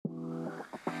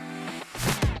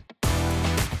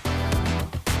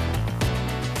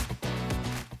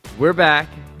We're back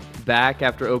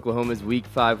after Oklahoma's Week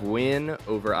 5 win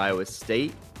over Iowa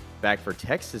State, back for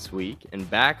Texas Week, and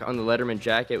back on the Letterman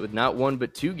Jacket with not one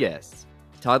but two guests.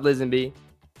 Todd Lisenby,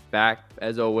 back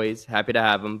as always, happy to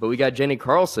have him, but we got Jenny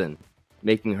Carlson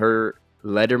making her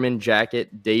Letterman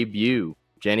Jacket debut.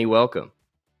 Jenny, welcome.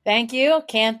 Thank you.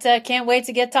 Can't wait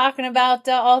to get talking about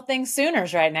all things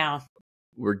Sooners right now.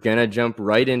 We're going to jump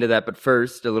right into that, but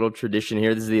first, a little tradition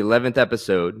here. This is the 11th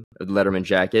episode of the Letterman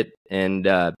Jacket, and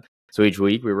so each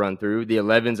week we run through the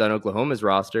 11s on Oklahoma's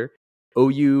roster.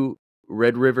 OU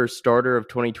Red River starter of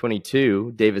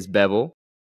 2022, Davis Beville,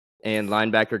 and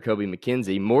linebacker Kobe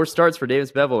McKenzie. More starts for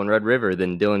Davis Beville in Red River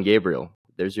than Dylan Gabriel.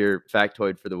 There's your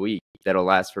factoid for the week. That'll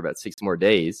last for about 6 more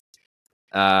days.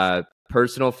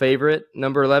 Personal favorite,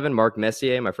 number 11, Mark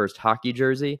Messier, my first hockey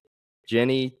jersey.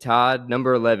 Jenny, Todd,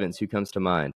 number 11s, who comes to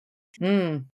mind?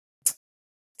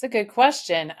 It's a good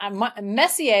question.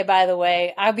 Messier, by the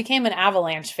way, I became an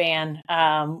Avalanche fan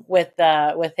with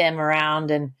him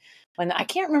around, and when I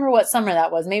can't remember what summer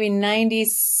that was, maybe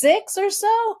 96 or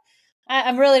so. I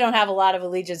really don't have a lot of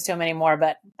allegiance to him anymore,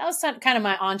 but that was kind of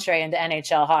my entree into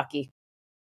NHL hockey.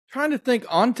 Trying to think,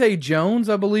 Ante Jones,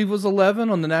 I believe, was 11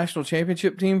 on the national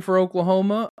championship team for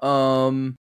Oklahoma.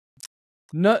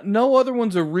 No other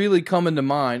ones are really coming to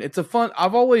mind. It's I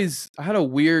had a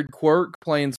weird quirk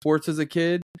playing sports as a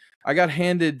kid. I got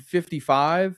handed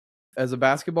 55 as a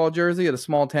basketball jersey at a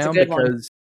small town because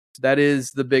that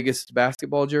is the biggest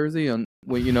basketball jersey in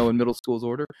middle school's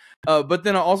order. But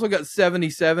then I also got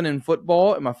 77 in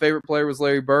football, and my favorite player was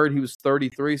Larry Bird. He was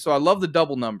 33. So I love the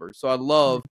double numbers. So I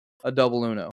love a double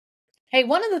Uno. Hey,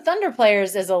 one of the Thunder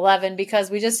players is 11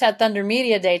 because we just had Thunder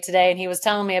Media Day today, and he was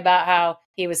telling me about how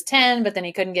he was 10, but then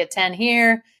he couldn't get 10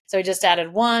 here, so he just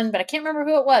added 1, but I can't remember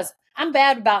who it was. I'm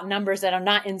bad about numbers that are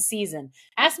not in season.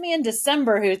 Ask me in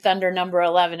December who Thunder number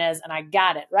 11 is, and I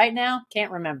got it. Right now,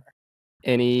 can't remember.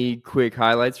 Any quick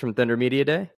highlights from Thunder Media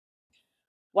Day?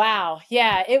 Wow.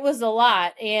 Yeah, it was a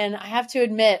lot. And I have to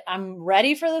admit, I'm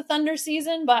ready for the Thunder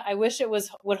season, but I wish it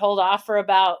would hold off for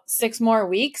about 6 more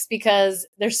weeks because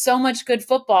there's so much good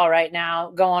football right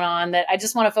now going on that I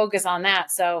just want to focus on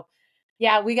that. So,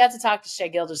 yeah, we got to talk to Shai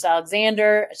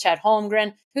Gilgeous-Alexander, Chet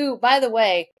Holmgren, who, by the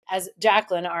way, as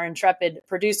Jacqueline, our intrepid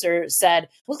producer, said,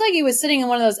 looked like he was sitting in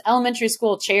one of those elementary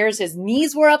school chairs. His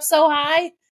knees were up so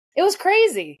high. It was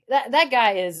crazy. That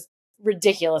guy is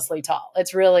ridiculously tall.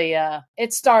 It's really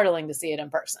it's startling to see it in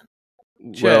person.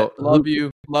 Chet, love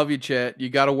you, Chet. You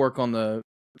got to work on the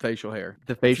facial hair.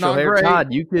 The facial hair, great.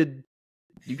 Todd, you could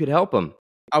help him.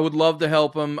 I would love to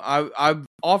help him. I've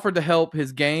offered to help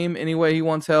his game any way he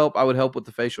wants help. I would help with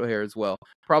the facial hair as well.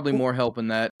 Probably more help in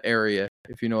that area,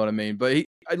 if you know what I mean. But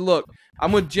look,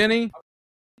 I'm with Jenny.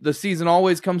 The season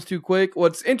always comes too quick.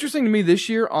 What's interesting to me this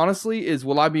year, honestly, is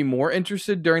will I be more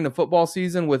interested during the football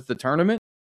season with the tournament?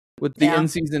 With the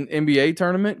in-season NBA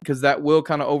tournament, because that will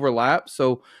kind of overlap.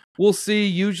 So we'll see.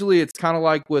 Usually it's kind of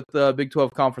like with Big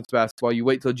 12 conference basketball. You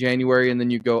wait till January and then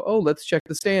you go, oh, let's check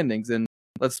the standings and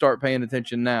let's start paying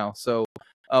attention now. So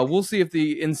we'll see if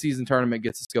the in-season tournament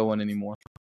gets us going anymore.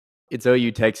 It's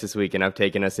OU Texas week, and I've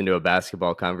taken us into a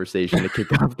basketball conversation to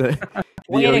kick off the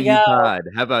OU pod.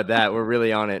 How about that? We're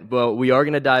really on it. Well, we are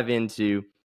going to dive into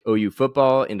OU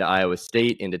football, into Iowa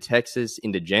State, into Texas,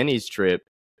 into Jenny's trip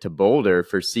to Boulder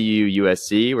for CU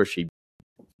USC, where she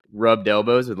rubbed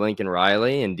elbows with Lincoln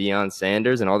Riley and Deion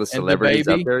Sanders and all the celebrities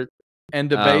up there. And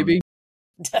the baby.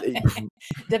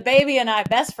 The baby and I,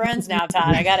 best friends now,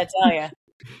 Todd, I got to tell you.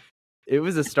 It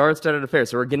was a star-studded affair.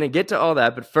 So we're going to get to all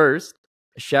that. But first,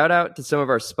 a shout out to some of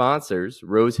our sponsors,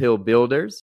 Rose Hill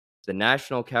Builders, the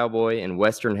National Cowboy and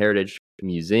Western Heritage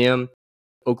Museum,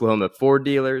 Oklahoma Ford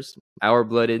Dealers, Our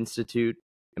Blood Institute,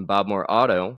 and Bob Moore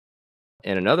Auto.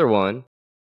 And another one,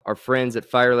 our friends at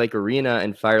Fire Lake Arena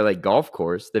and Fire Lake Golf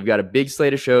Course. They've got a big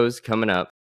slate of shows coming up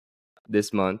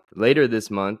this month. Later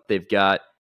this month, they've got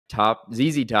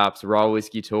ZZ Top's Raw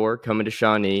Whiskey Tour coming to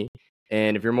Shawnee.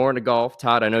 And if you're more into golf,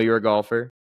 Todd, I know you're a golfer.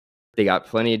 They got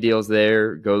plenty of deals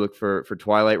there. Go look for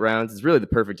twilight rounds. It's really the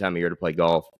perfect time of year to play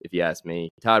golf, if you ask me.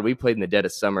 Todd, we played in the dead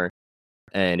of summer,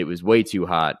 and it was way too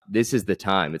hot. This is the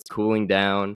time. It's cooling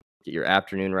down. Get your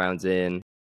afternoon rounds in.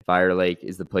 Fire Lake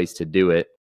is the place to do it.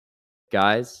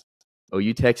 Guys,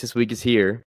 OU Texas week is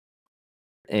here,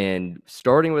 and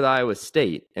starting with Iowa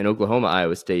State and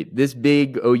Iowa State, this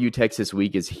big OU Texas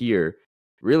week is here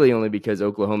really only because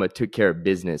Oklahoma took care of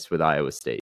business with Iowa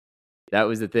State. That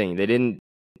was the thing. They didn't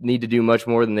need to do much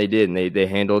more than they did, and they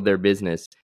handled their business,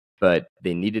 but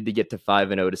they needed to get to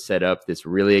 5-0 to set up this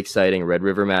really exciting Red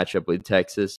River matchup with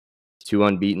Texas. 2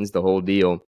 unbeatens, the whole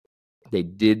deal. They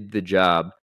did the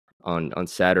job on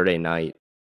Saturday night.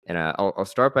 And I'll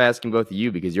start by asking both of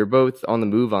you, because you're both on the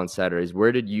move on Saturdays.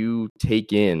 Where did you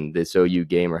take in this OU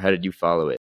game, or how did you follow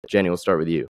it? Jenny, we'll start with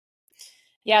you.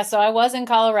 Yeah, so I was in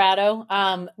Colorado.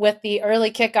 With the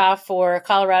early kickoff for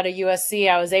Colorado USC,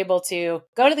 I was able to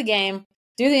go to the game,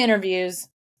 do the interviews,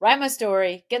 write my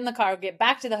story, get in the car, get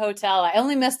back to the hotel. I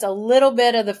only missed a little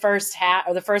bit of the first half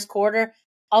or the first quarter,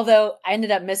 although I ended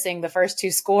up missing the first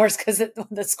two scores because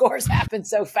the scores happened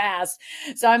so fast.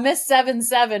 So I missed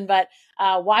 7-7, but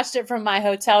watched it from my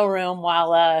hotel room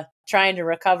while trying to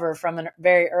recover from a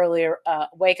very early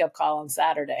wake-up call on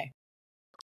Saturday.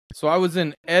 So I was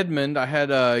in Edmond. I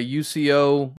had a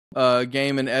UCO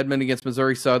game in Edmond against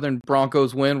Missouri Southern.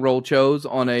 Broncos win, Roll Chose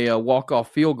on a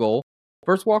walk-off field goal.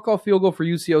 First walk-off field goal for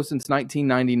UCO since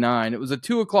 1999. It was a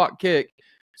 2 o'clock kick.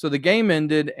 So the game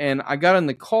ended, and I got in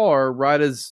the car right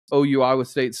as OU Iowa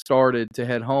State started to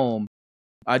head home.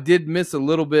 I did miss a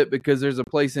little bit because there's a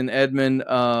place in Edmond.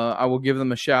 I will give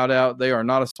them a shout-out. They are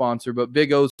not a sponsor, but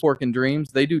Big O's Pork and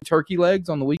Dreams. They do turkey legs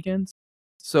on the weekends.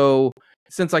 So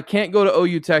since I can't go to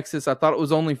OU Texas, I thought it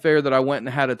was only fair that I went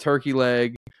and had a turkey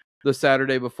leg the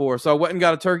Saturday before. So I went and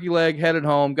got a turkey leg, headed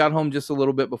home, got home just a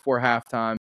little bit before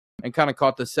halftime, and kind of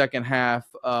caught the second half.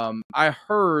 I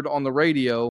heard on the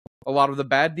radio a lot of the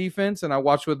bad defense, and I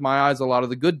watched with my eyes a lot of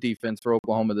the good defense for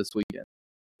Oklahoma this weekend.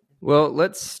 Well,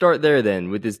 let's start there then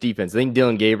with this defense. I think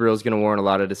Dillon Gabriel is going to warrant a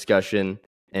lot of discussion,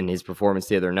 and his performance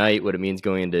the other night, what it means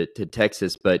going into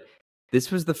Texas. But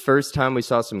this was the first time we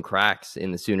saw some cracks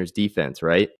in the Sooners defense,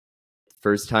 right?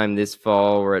 First time this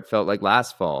fall where it felt like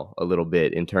last fall a little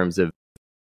bit in terms of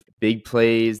big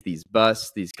plays, these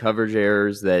busts, these coverage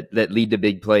errors that lead to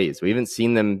big plays. We haven't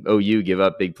seen them, OU, give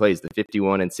up big plays. The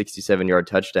 51 and 67-yard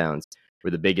touchdowns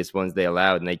were the biggest ones they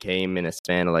allowed, and they came in a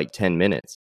span of like 10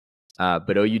 minutes.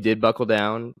 But OU did buckle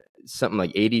down, something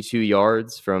like 82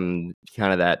 yards from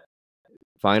kind of that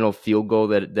final field goal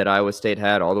that Iowa State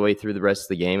had all the way through the rest of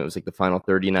the game. It was like the final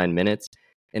 39 minutes.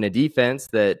 And a defense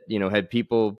that, had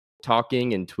people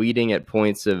talking and tweeting at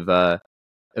points of the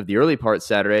early part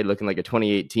Saturday looking like a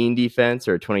 2018 defense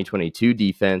or a 2022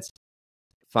 defense,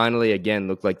 finally again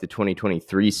looked like the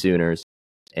 2023 Sooners.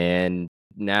 And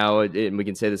now we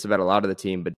can say this about a lot of the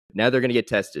team, but now they're going to get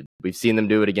tested. We've seen them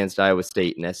do it against Iowa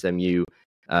State and SMU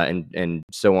and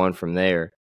so on from there.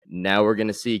 Now we're going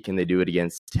to see, can they do it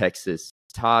against Texas?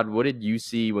 Todd, what did you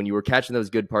see when you were catching those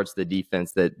good parts of the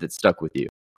defense that stuck with you?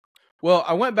 Well,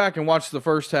 I went back and watched the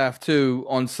first half too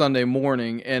on Sunday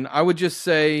morning, and I would just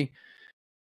say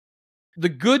the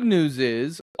good news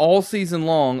is all season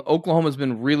long, Oklahoma's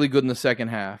been really good in the second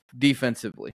half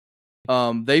defensively.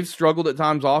 They've struggled at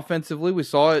times offensively. We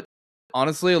saw it,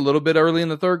 honestly, a little bit early in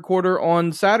the third quarter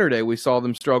on Saturday. We saw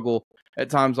them struggle at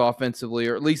times offensively,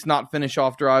 or at least not finish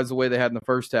off drives the way they had in the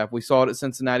first half. We saw it at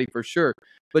Cincinnati for sure.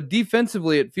 But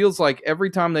defensively, it feels like every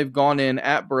time they've gone in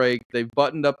at break, they've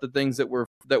buttoned up the things that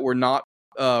were not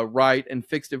right and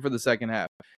fixed it for the second half.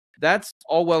 That's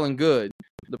all well and good.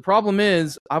 The problem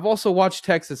is, I've also watched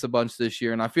Texas a bunch this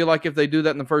year, and I feel like if they do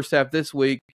that in the first half this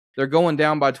week, they're going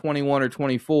down by 21 or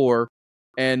 24,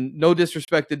 and no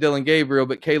disrespect to Dillon Gabriel,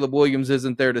 but Caleb Williams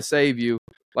isn't there to save you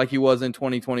like he was in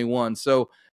 2021. So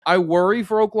I worry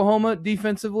for Oklahoma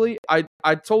defensively.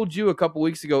 I told you a couple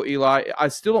weeks ago, Eli, I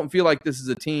still don't feel like this is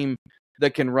a team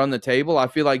that can run the table. I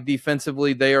feel like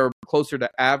defensively they are closer to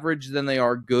average than they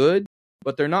are good,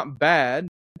 but they're not bad,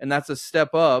 and that's a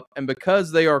step up. And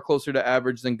because they are closer to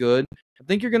average than good, I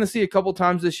think you're going to see a couple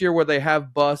times this year where they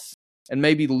have busts and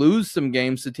maybe lose some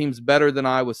games to teams better than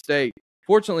Iowa State.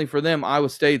 Fortunately for them, Iowa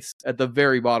State's at the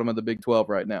very bottom of the Big 12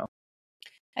 right now.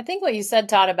 I think what you said,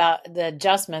 Todd, about the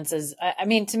adjustments is,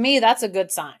 to me, that's a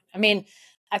good sign.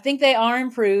 I think they are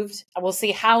improved. We'll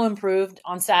see how improved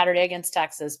on Saturday against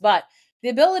Texas, but the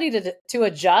ability to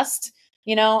adjust,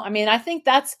 I think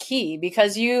that's key,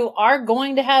 because you are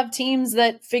going to have teams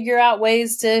that figure out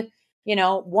ways to,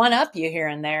 one up you here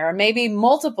and there, or maybe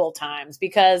multiple times,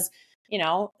 because,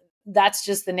 that's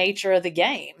just the nature of the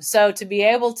game. So to be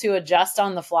able to adjust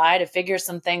on the fly, to figure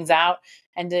some things out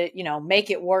and to, make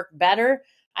it work better,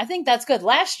 I think that's good.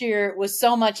 Last year was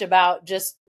so much about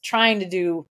just trying to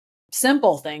do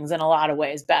simple things in a lot of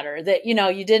ways better that,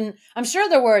 you didn't, I'm sure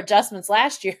there were adjustments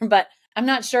last year, but I'm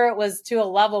not sure it was to a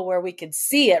level where we could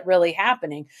see it really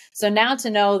happening. So now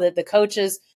to know that the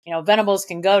coaches, Venables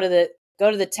can go to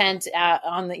the tent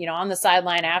on the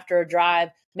sideline after a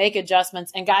drive, make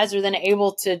adjustments, and guys are then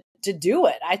able to do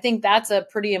it. I think that's a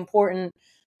pretty important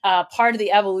part of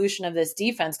the evolution of this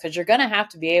defense, because you're going to have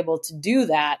to be able to do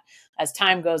that as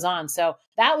time goes on. So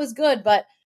that was good. But,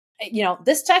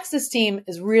 this Texas team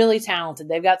is really talented.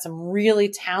 They've got some really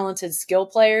talented skill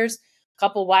players, a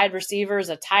couple wide receivers,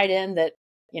 a tight end that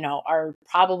are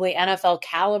probably NFL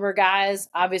caliber guys.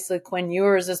 Obviously, Quinn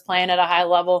Ewers is playing at a high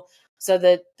level. So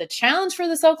the challenge for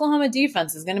this Oklahoma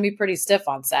defense is going to be pretty stiff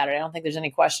on Saturday. I don't think there's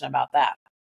any question about that.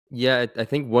 Yeah, I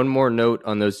think one more note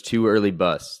on those two early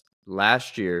busts.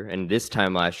 Last year, and this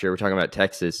time last year, we're talking about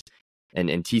Texas, and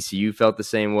TCU felt the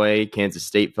same way. Kansas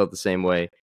State felt the same way.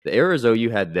 The errors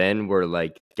OU had then were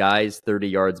like guys 30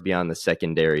 yards beyond the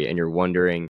secondary, and you're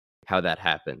wondering how that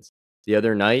happens. The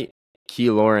other night, Key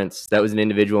Lawrence, that was an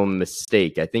individual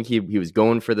mistake. I think he was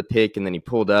going for the pick, and then he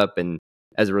pulled up, and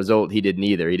as a result, he did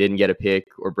neither. He didn't get a pick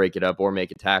or break it up or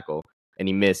make a tackle, and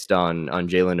he missed on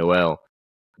Jalen Noel.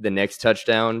 The next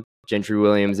touchdown, Gentry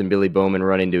Williams and Billy Bowman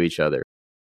run into each other.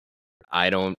 I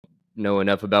don't know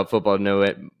enough about football to know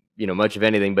it, much of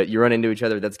anything, but you run into each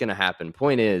other, that's going to happen.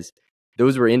 Point is,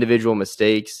 those were individual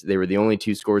mistakes. They were the only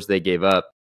two scores they gave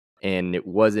up, and it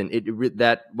wasn't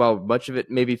that while much of it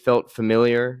maybe felt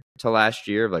familiar to last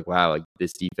year, of like, wow, like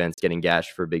this defense getting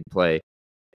gashed for a big play.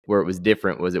 Where it was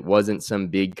different was it wasn't some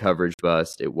big coverage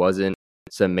bust. It wasn't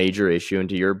some major issue. And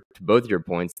to both your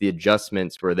points, the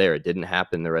adjustments were there. It didn't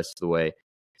happen the rest of the way.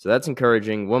 So that's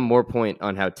encouraging. One more point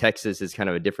on how Texas is kind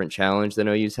of a different challenge than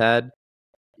OU's had.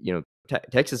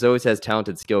 Texas always has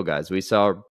talented skill guys. We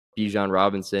saw Bijan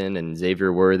Robinson and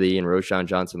Xavier Worthy and Roschon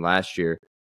Johnson last year.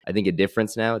 I think a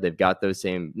difference now, they've got those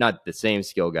not the same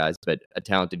skill guys, but a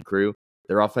talented crew.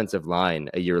 Their offensive line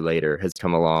a year later has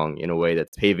come along in a way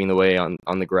that's paving the way on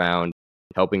the ground,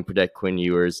 helping protect Quinn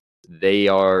Ewers. They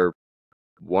are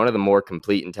one of the more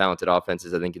complete and talented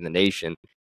offenses, I think, in the nation.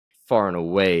 Far and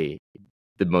away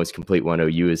the most complete one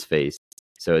OU has faced.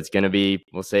 So it's going to be,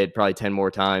 we'll say it probably 10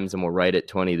 more times, and we'll write it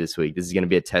 20 this week. This is going to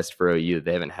be a test for OU that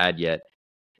they haven't had yet.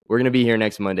 We're going to be here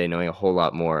next Monday knowing a whole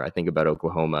lot more, I think, about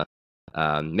Oklahoma.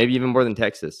 Maybe even more than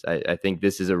Texas. I think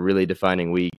this is a really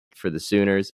defining week for the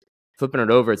Sooners. Flipping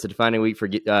it over, it's a defining week for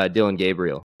Dillon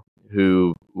Gabriel,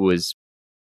 who was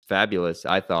fabulous,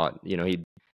 I thought. He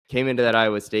came into that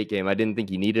Iowa State game. I didn't think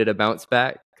he needed a bounce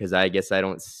back because I guess I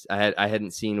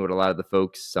hadn't seen what a lot of the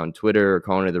folks on Twitter or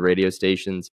calling to the radio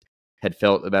stations had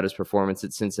felt about his performance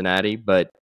at Cincinnati, but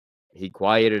he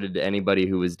quieted anybody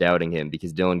who was doubting him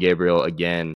because Dillon Gabriel,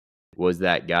 again, was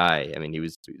that guy. I mean,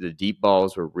 the deep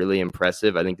balls were really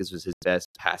impressive. I think this was his best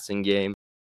passing game,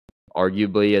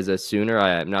 arguably, as a Sooner.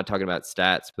 I'm not talking about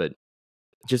stats, but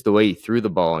just the way he threw the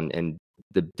ball and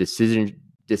the decisions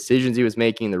he was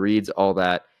making, the reads, all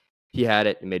that. He had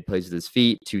it and made plays with his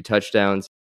feet, 2 touchdowns.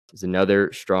 It was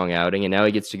another strong outing. And now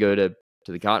he gets to go to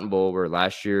the Cotton Bowl, where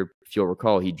last year, if you'll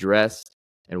recall, he dressed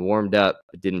and warmed up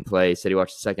but didn't play. Said he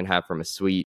watched the second half from a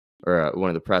suite or one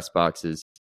of the press boxes.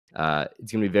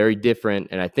 It's going to be very different,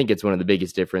 and I think it's one of the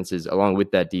biggest differences, along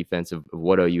with that defense, of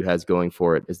what OU has going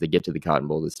for it as they get to the Cotton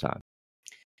Bowl this time.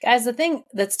 Guys, the thing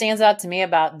that stands out to me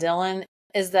about Dillon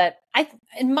is that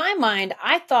in my mind,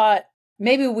 I thought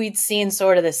maybe we'd seen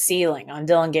sort of the ceiling on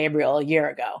Dillon Gabriel a year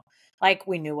ago. Like,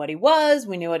 we knew what he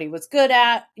was good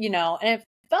at, and it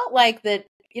felt like that,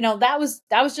 that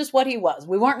was just what he was.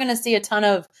 We weren't going to see a ton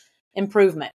of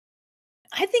improvement.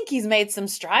 I think he's made some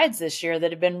strides this year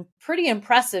that have been pretty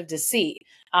impressive to see.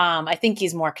 I think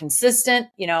he's more consistent.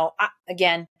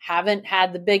 Again, haven't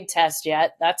had the big test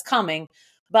yet. That's coming.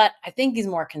 But I think he's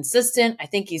more consistent. I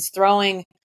think he's throwing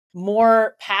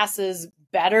more passes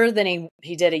better than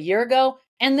he did a year ago.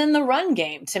 And then the run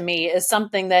game, to me, is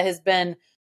something that has been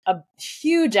a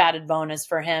huge added bonus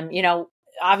for him.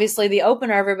 Obviously the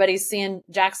opener, everybody's seeing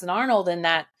Jackson Arnold in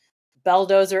that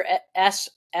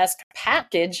Belldozer-esque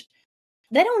package.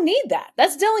 They don't need that.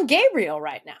 That's Dillon Gabriel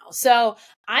right now. So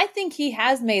I think he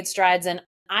has made strides, and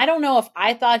I don't know if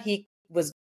I thought it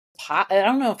was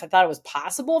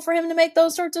possible for him to make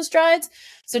those sorts of strides.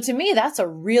 So to me, that's a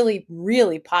really,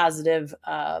 really positive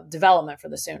development for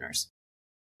the Sooners.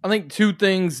 I think 2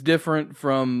 things different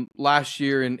from last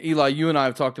year, and Eli, you and I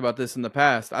have talked about this in the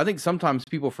past. I think sometimes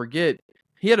people forget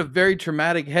he had a very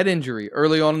traumatic head injury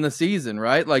early on in the season,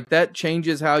 right? Like, that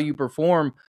changes how you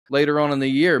perform later on in the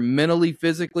year. Mentally,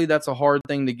 physically, that's a hard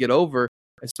thing to get over,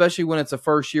 especially when it's a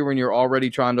first year when you're already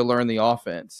trying to learn the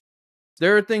offense.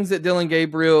 There are things that Dillon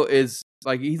Gabriel is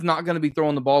like, he's not going to be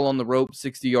throwing the ball on the rope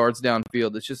 60 yards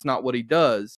downfield. It's just not what he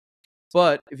does.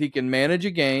 But if he can manage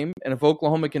a game, and if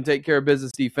Oklahoma can take care of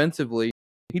business defensively,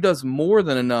 he does more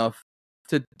than enough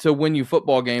to win you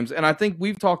football games. And I think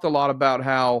we've talked a lot about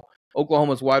how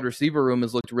Oklahoma's wide receiver room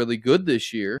has looked really good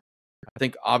this year. I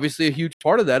think obviously a huge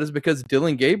part of that is because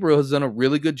Dillon Gabriel has done a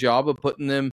really good job of putting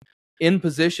them in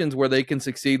positions where they can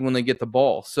succeed when they get the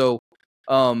ball. So,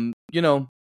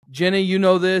 Jenny, you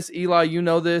know this. Eli, you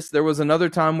know this. There was another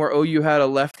time where OU had a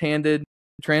left-handed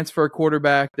transfer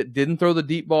quarterback that didn't throw the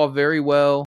deep ball very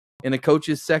well. in a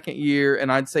coach's second year,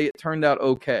 and I'd say it turned out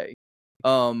okay.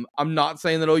 I'm not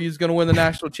saying that OU is going to win the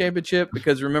national championship,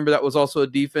 because remember, that was also a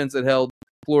defense that held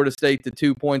Florida State to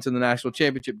 2 points in the national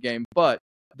championship game, but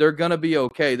they're going to be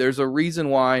okay. There's a reason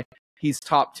why he's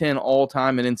top 10 all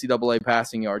time in NCAA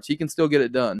passing yards. He can still get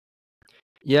it done.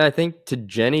 Yeah, I think to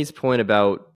Jenny's point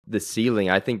about the ceiling,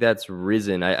 I think that's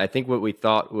risen. I think what we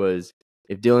thought was,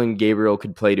 if Dillon Gabriel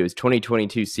could play to his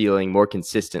 2022 ceiling more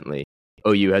consistently,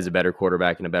 OU has a better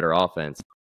quarterback and a better offense.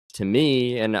 To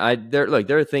me, and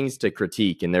there are things to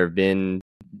critique, and there have been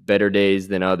better days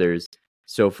than others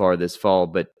so far this fall.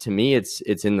 But to me, it's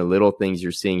in the little things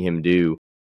you're seeing him do,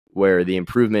 where the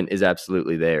improvement is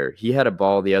absolutely there. He had a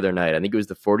ball the other night. I think it was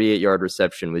the 48-yard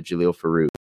reception with Jalil Farouk,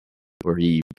 where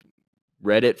he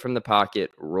read it from the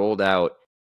pocket, rolled out,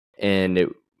 and it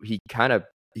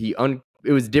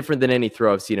was different than any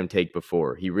throw I've seen him take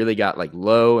before. He really got like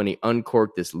low, and he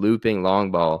uncorked this looping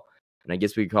long ball. And I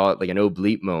guess we could call it like an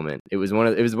oblique moment. It was one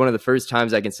of the first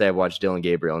times I can say I've watched Dillon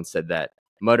Gabriel and said that,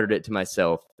 muttered it to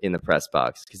myself in the press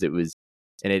box, because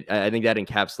I think that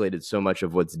encapsulated so much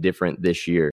of what's different this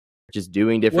year. Just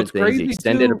doing different things. He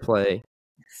extended a play.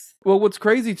 Well, what's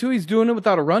crazy too, he's doing it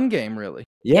without a run game, really.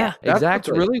 Yeah, that's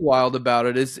exactly. What's really wild about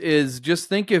it is just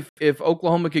think if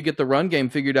Oklahoma could get the run game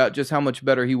figured out, just how much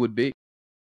better he would be.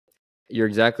 You're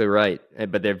exactly right.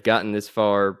 But they've gotten this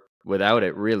far without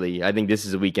it, really. I think this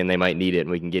is a weekend they might need it, and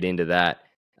we can get into that.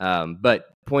 But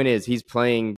point is, he's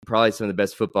playing probably some of the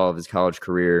best football of his college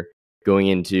career, going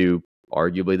into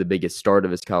arguably the biggest start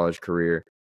of his college career.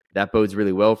 That bodes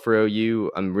really well for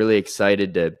OU. I'm really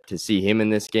excited to see him in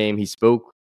this game. He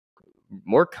spoke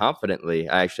more confidently,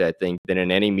 actually, I think, than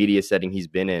in any media setting he's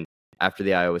been in after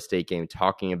the Iowa State game,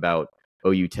 talking about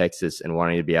OU Texas and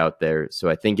wanting to be out there. So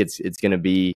I think it's going to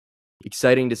be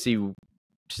exciting to see,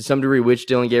 to some degree, which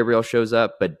Dillon Gabriel shows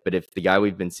up. But if the guy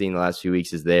we've been seeing the last few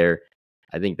weeks is there,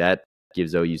 I think that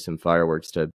gives OU some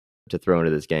fireworks to throw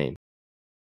into this game.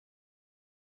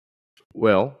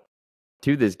 Well,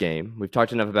 to this game, we've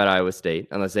talked enough about Iowa State,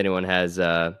 unless anyone has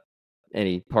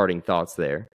any parting thoughts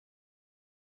there.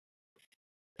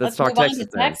 Let's talk Texas.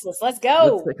 Texas. Let's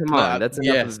go. Come on, that's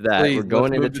enough of that. Please, we're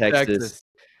going into Texas.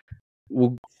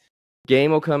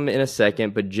 Game will come in a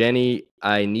second, but Jenny,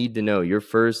 I need to know your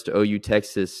first OU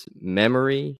Texas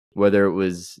memory, whether it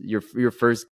was your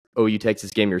first OU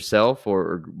Texas game yourself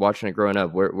or watching it growing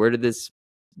up. Where did this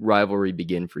rivalry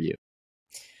begin for you?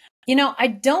 You know, I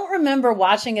don't remember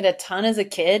watching it a ton as a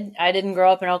kid. I didn't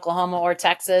grow up in Oklahoma or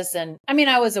Texas. And I mean,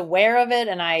 I was aware of it,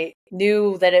 and I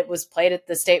knew that it was played at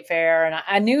the State Fair, and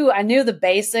I knew the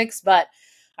basics, but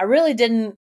I really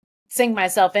didn't sink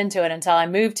myself into it until I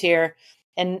moved here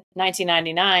in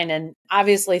 1999. And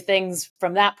obviously things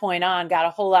from that point on got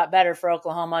a whole lot better for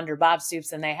Oklahoma under Bob Stoops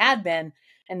than they had been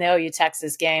in the OU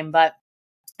Texas game. But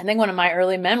I think one of my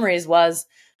early memories was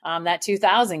that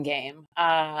 2000 game.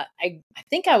 I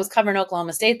think I was covering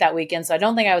Oklahoma State that weekend, so I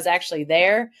don't think I was actually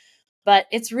there. But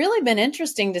it's really been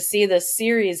interesting to see this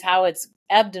series, how it's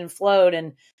ebbed and flowed.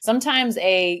 And sometimes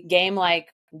a game like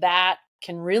that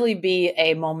can really be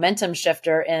a momentum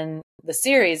shifter in the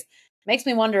series. Makes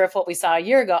me wonder if what we saw a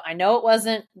year ago, I know it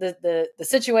wasn't, the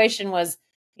situation was,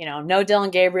 no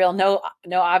Dillon Gabriel, no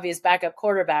obvious backup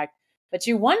quarterback. But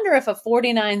you wonder if a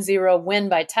 49-0 win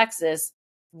by Texas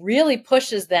really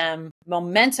pushes them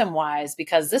momentum-wise,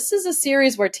 because this is a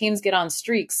series where teams get on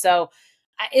streaks. So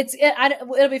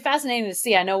it'll be fascinating to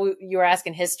see. I know you were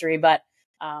asking history, but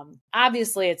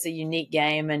obviously it's a unique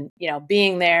game. And,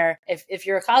 being there, if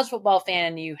you're a college football fan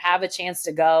and you have a chance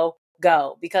to go,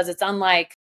 because it's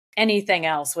unlike anything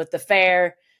else with the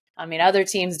Fair. I mean, other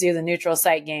teams do the neutral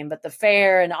site game, but the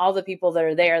Fair and all the people that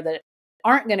are there that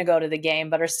aren't going to go to the game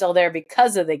but are still there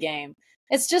because of the game,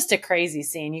 it's just a crazy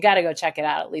scene. You got to go check it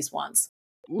out at least once.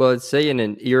 Well, it's say in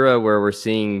an era where we're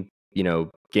seeing,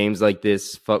 games like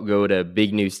this go to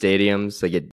big new stadiums.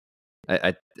 Like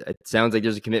it sounds like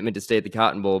there's a commitment to stay at the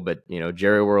Cotton Bowl, but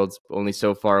Jerry World's only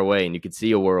so far away, and you could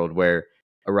see a world where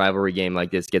a rivalry game like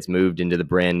this gets moved into the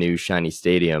brand new shiny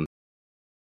stadium.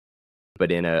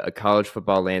 But in a college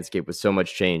football landscape with so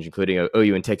much change, including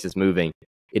OU and Texas moving,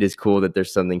 it is cool that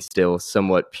there's something still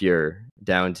somewhat pure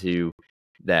down to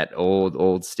that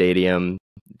old stadium,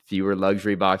 fewer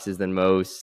luxury boxes than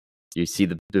most. You see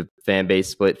the fan base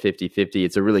split 50-50.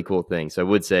 It's a really cool thing. So I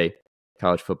would say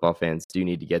college football fans do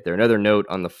need to get there. Another note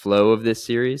on the flow of this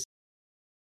series,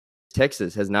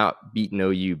 Texas has not beaten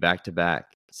OU back-to-back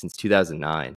since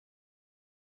 2009.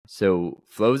 So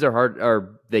flows are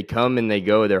hard, they come and they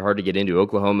go. They're hard to get into.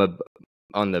 Oklahoma,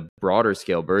 on the broader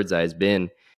scale, Bird's Eye has been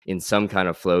in some kind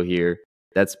of flow here.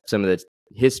 That's some of the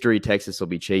history Texas will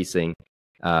be chasing.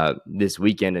 this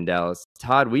weekend in Dallas.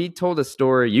 Todd, you told a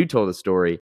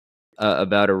story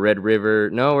about a Red River.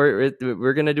 No,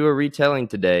 we're going to do a retelling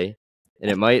today,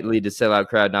 and it might lead to sellout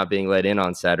crowd not being let in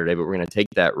on Saturday, but we're going to take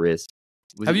that risk.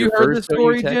 Have you heard the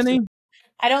story, Jenny?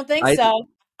 I don't think so.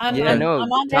 I'm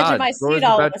on the edge of my seat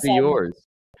all of a sudden. Yours.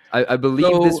 I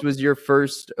believe this was your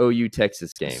first OU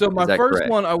Texas game. So my first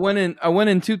one, I went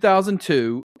in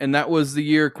 2002, and that was the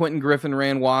year Quentin Griffin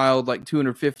ran wild, like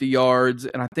 250 yards,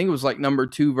 and I think it was like number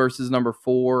 2 versus number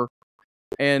 4.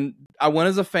 And I went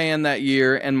as a fan that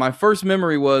year, and my first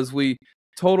memory was we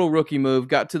total rookie move,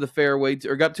 got to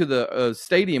the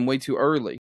stadium way too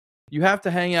early. You have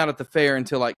to hang out at the fair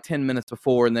until like 10 minutes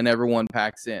before, and then everyone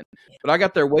packs in. But I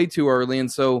got there way too early, and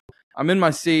so I'm in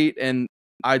my seat, and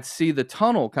I'd see the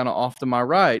tunnel kind of off to my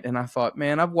right, and I thought,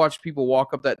 man, I've watched people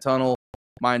walk up that tunnel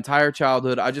my entire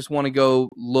childhood. I just want to go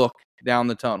look down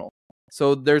the tunnel.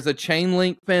 So there's a chain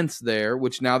link fence there,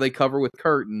 which now they cover with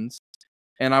curtains.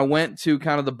 And I went to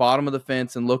kind of the bottom of the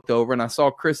fence and looked over, and I saw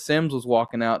Chris Sims was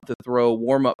walking out to throw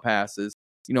warm-up passes,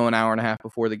 an hour and a half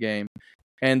before the game.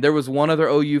 And there was one other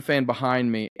OU fan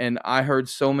behind me, and I heard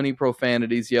so many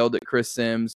profanities yelled at Chris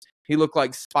Sims. He looked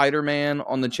like Spider-Man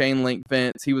on the chain link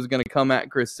fence. He was going to come at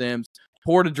Chris Sims,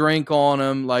 poured a drink on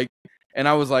him, and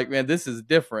I was like, man, this is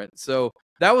different. So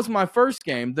that was my first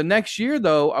game. The next year,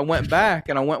 though, I went back,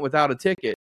 and I went without a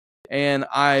ticket. And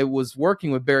I was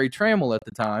working with Barry Trammell at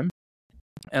the time.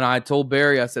 And I told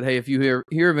Barry, I said, hey, if you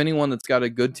hear of anyone that's got a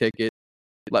good ticket,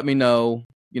 let me know.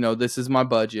 This is my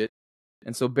budget.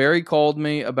 And so Barry called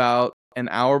me about an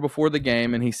hour before the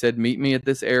game, and he said, meet me at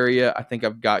this area. I think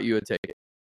I've got you a ticket.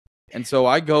 And so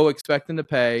I go expecting to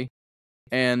pay,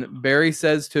 and Barry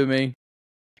says to me,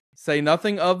 say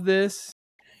nothing of this.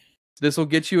 This will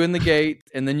get you in the gate,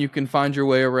 and then you can find your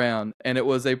way around. And it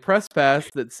was a press pass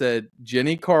that said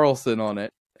Jenny Carlson on it.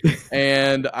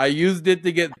 And I used it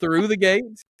to get through the gate.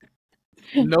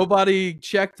 Nobody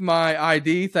checked my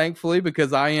ID, thankfully,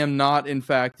 because I am not, in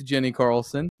fact, Jenny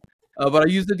Carlson. But I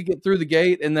used it to get through the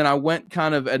gate, and then I went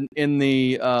kind of in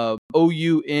the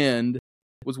OU end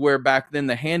was where back then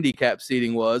the handicap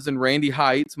seating was. And Randy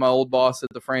Heights, my old boss at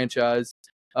the franchise,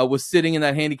 was sitting in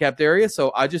that handicapped area.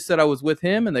 So I just said I was with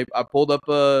him, and I pulled up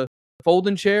a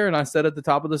folding chair, and I sat at the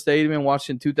top of the stadium and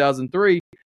watched in 2003.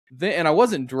 And I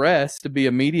wasn't dressed to be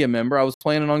a media member. I was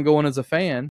planning on going as a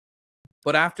fan.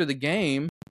 But after the game,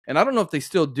 and I don't know if they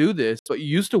still do this, but you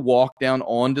used to walk down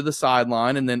onto the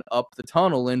sideline and then up the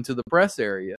tunnel into the press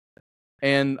area.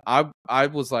 And I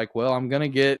was like, well, I'm going to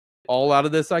get all out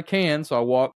of this I can. So I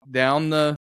walked down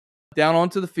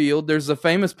onto the field. There's a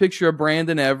famous picture of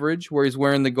Brandon Everidge where he's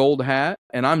wearing the gold hat.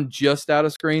 And I'm just out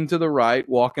of screen to the right,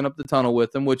 walking up the tunnel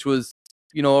with him, which was,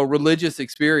 a religious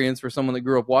experience for someone that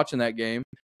grew up watching that game.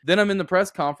 Then I'm in the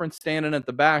press conference standing at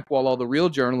the back while all the real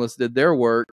journalists did their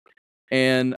work.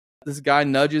 And this guy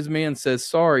nudges me and says,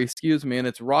 sorry, excuse me. And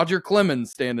it's Roger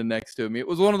Clemens standing next to me. It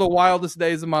was one of the wildest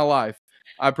days of my life.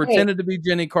 I pretended to be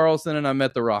Jenny Carlson, and I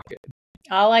met the Rocket.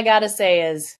 All I got to say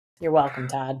is you're welcome,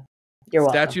 Todd. You're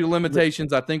welcome. Statute of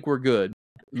limitations, I think we're good.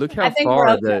 Look how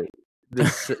far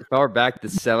far back the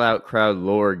sellout crowd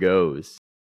lore goes.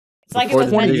 It's like it was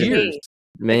 20 years.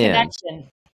 Man.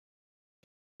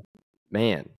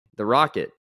 Man, the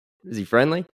Rocket. Is he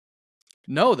friendly?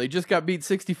 No, they just got beat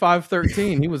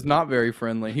 65-13. He was not very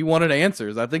friendly. He wanted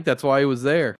answers. I think that's why he was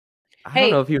there. I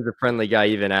don't know if he was a friendly guy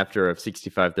even after a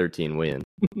 65-13 win.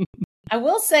 I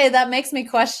will say that makes me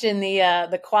question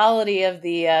the quality of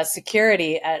the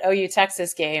security at OU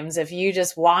Texas games. If you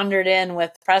just wandered in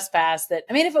with press pass, if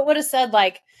it would have said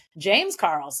like James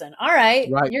Carlson, all right.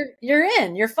 You're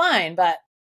in, you're fine, but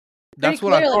that's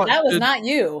what I thought. That was not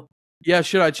you. Yeah,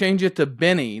 should I change it to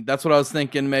Benny? That's what I was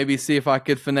thinking. Maybe see if I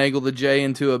could finagle the J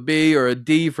into a B or a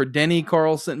D for Denny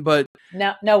Carlson. But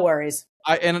no worries.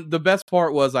 And the best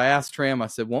part was I asked Tram, I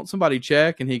said, won't somebody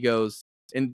check? And he goes,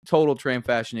 in total Tram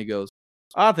fashion, he goes,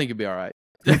 I think it'd be all right.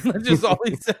 That's just all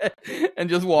he said, and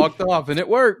just walked off, and it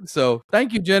worked. So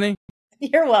thank you, Jenny.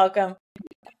 You're welcome.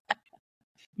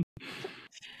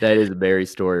 That is a Barry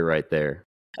story right there,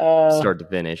 start to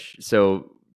finish.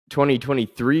 So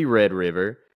 2023 Red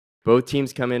River. Both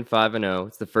teams come in 5-0.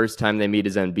 It's the first time they meet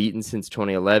as unbeaten since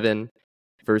 2011.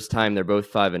 First time they're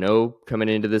both 5-0 coming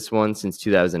into this one since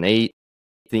 2008.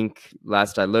 I think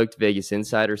last I looked, Vegas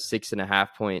Insider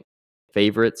 6.5-point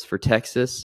favorites for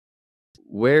Texas.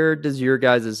 Where does your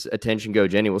guys' attention go?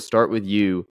 Jenny, we'll start with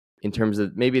you in terms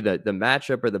of maybe the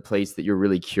matchup or the place that you're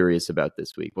really curious about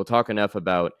this week. We'll talk enough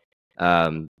about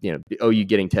OU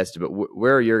getting tested, but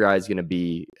where are your guys going to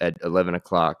be at 11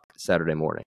 o'clock Saturday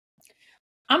morning?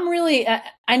 I'm really,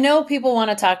 I know people want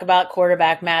to talk about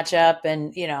quarterback matchup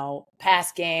and,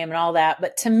 pass game and all that.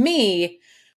 But to me,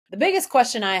 the biggest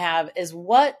question I have is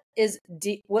what is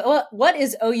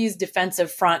OU's defensive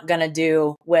front going to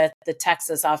do with the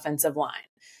Texas offensive line?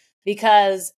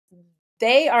 Because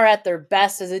they are at their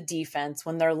best as a defense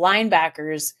when their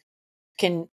linebackers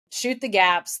can shoot the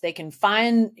gaps, they can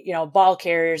find, ball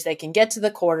carriers, they can get to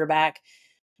the quarterback.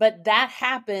 But that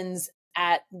happens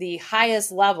at the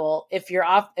highest level if your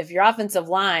offensive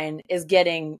line is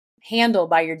getting handled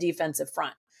by your defensive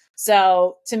front.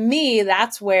 So to me,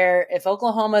 that's where if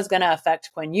Oklahoma is going to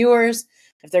affect Quinn Ewers,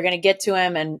 if they're going to get to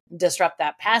him and disrupt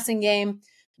that passing game,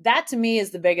 that to me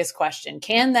is the biggest question.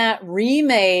 Can that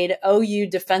remade OU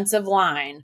defensive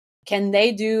line, can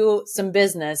they do some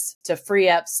business to free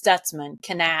up Stutzman,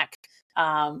 Kanak,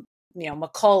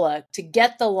 McCullough, to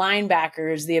get the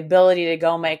linebackers the ability to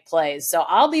go make plays? So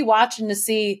I'll be watching to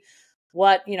see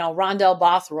what, Rondell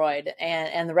Bothroyd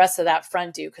and the rest of that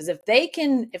front do. Because if they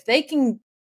can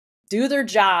do their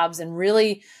jobs and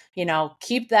really,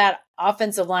 keep that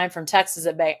offensive line from Texas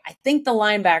at bay, I think the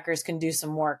linebackers can do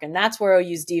some work. And that's where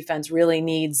OU's defense really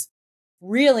needs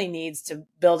to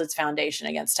build its foundation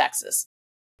against Texas.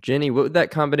 Jenny, what would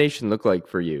that combination look like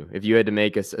for you if you had to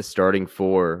make a starting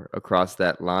four across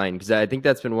that line? Because I think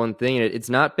that's been one thing.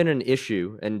 It's not been an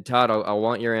issue. And Todd, I'll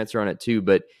want your answer on it too.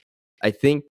 But I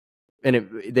think,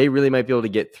 they really might be able to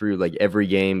get through like every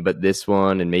game but this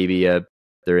one, and maybe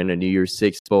they're in a New Year's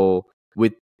Six bowl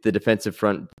with the defensive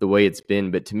front the way it's been.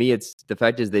 But to me, the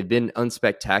fact is they've been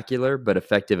unspectacular but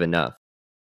effective enough.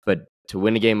 But to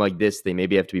win a game like this, they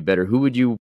maybe have to be better. Who would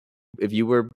you, if you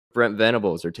were Brent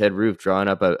Venables or Ted Roof drawing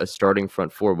up a starting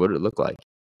front four, what would it look like?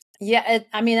 Yeah,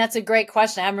 that's a great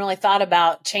question. I haven't really thought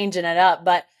about changing it up,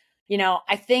 but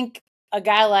I think a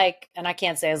guy like, and I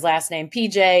can't say his last name,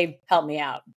 PJ, help me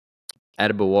out.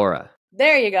 Adebawara.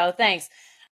 There you go. Thanks.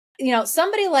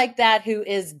 Somebody like that who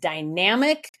is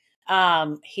dynamic.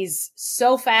 He's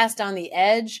so fast on the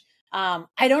edge. I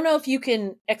don't know if you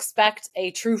can expect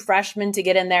a true freshman to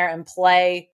get in there and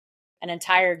play an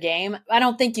entire game. I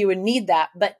don't think you would need that,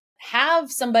 but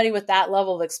have somebody with that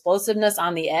level of explosiveness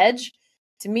on the edge,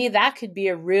 to me, that could be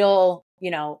a real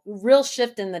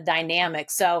shift in the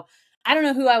dynamic. So I don't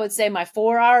know who I would say my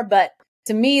four are, but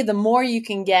to me, the more you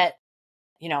can get,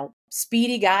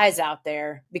 speedy guys out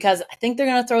there, because I think they're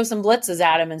going to throw some blitzes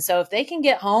at him. And so if they can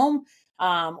get home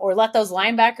or let those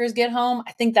linebackers get home,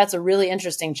 I think that's a really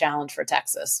interesting challenge for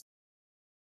Texas.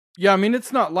 Yeah,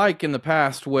 it's not like in the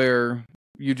past where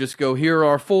you just go, here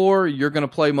are four, you're going to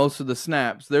play most of the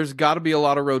snaps. There's got to be a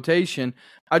lot of rotation.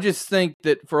 I just think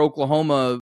that for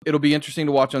Oklahoma, it'll be interesting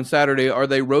to watch on Saturday. Are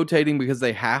they rotating because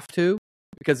they have to,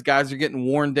 because guys are getting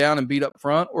worn down and beat up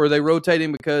front? Or are they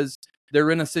rotating because they're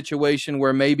in a situation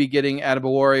where maybe getting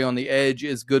Adebawara on the edge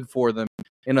is good for them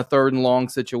in a third and long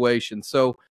situation?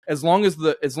 So as long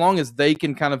as they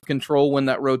can kind of control when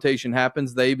that rotation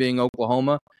happens, they being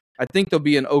Oklahoma, I think they'll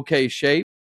be in okay shape.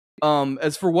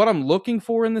 As for what I'm looking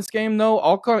for in this game, though,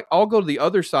 I'll go to the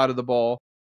other side of the ball.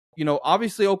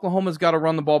 Obviously Oklahoma's got to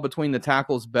run the ball between the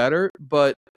tackles better,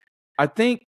 but I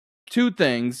think two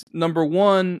things. Number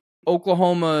one,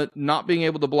 Oklahoma not being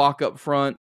able to block up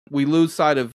front, we lose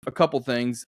sight of a couple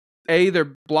things. A,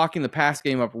 they're blocking the pass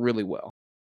game up really well,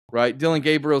 right? Dylan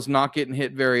Gabriel's not getting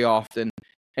hit very often.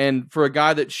 And for a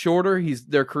guy that's shorter,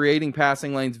 they're creating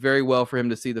passing lanes very well for him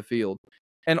to see the field.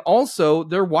 And also,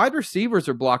 their wide receivers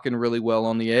are blocking really well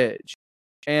on the edge.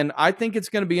 And I think it's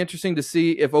going to be interesting to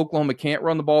see if Oklahoma can't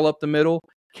run the ball up the middle.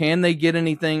 Can they get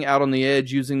anything out on the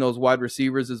edge using those wide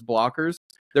receivers as blockers?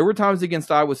 There were times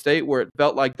against Iowa State where it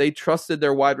felt like they trusted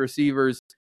their wide receivers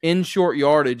in short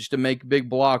yardage to make big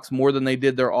blocks more than they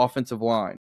did their offensive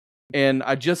line. And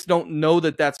I just don't know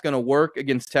that that's going to work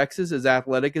against Texas, as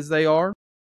athletic as they are.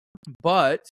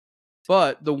 But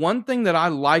the one thing that I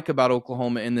like about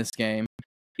Oklahoma in this game,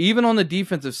 even on the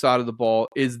defensive side of the ball,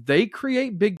 is they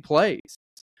create big plays.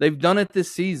 They've done it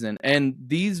this season, and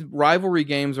these rivalry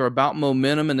games are about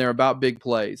momentum and they're about big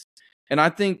plays. And I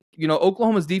think,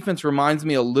 Oklahoma's defense reminds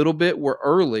me a little bit, we're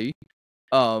early,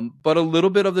 but a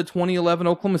little bit of the 2011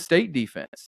 Oklahoma State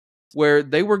defense, where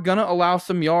they were going to allow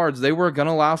some yards, they were going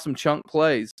to allow some chunk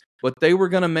plays, but they were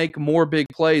going to make more big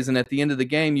plays. And at the end of the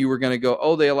game, you were going to go,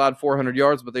 oh, they allowed 400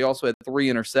 yards, but they also had 3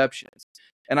 interceptions.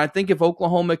 And I think if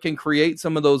Oklahoma can create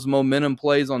some of those momentum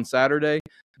plays on Saturday,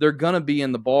 they're going to be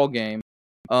in the ball game.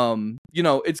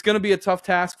 It's going to be a tough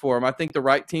task for them. I think the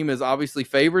right team is obviously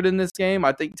favored in this game.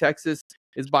 I think Texas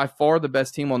is by far the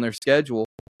best team on their schedule.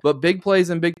 But big plays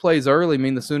and big plays early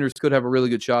mean the Sooners could have a really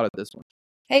good shot at this one.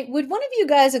 Hey, would one of you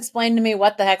guys explain to me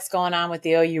what the heck's going on with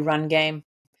the OU run game?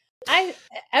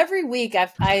 Every week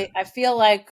I feel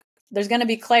like there's going to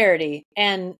be clarity,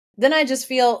 and then I just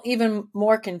feel even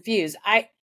more confused. I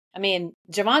mean,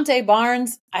 Javante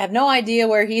Barnes, I have no idea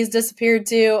where he's disappeared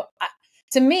to.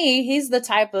 To me, he's the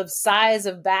type of size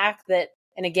of back that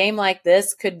in a game like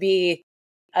this could be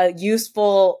a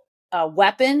useful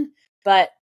weapon.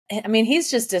 But I mean, he's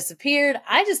just disappeared.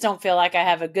 I just don't feel like I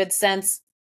have a good sense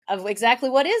of exactly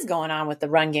what is going on with the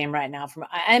run game right now.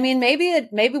 I mean, maybe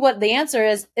what the answer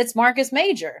is, it's Marcus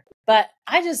Major, but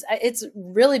it's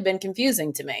really been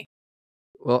confusing to me.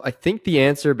 Well, I think the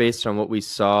answer, based on what we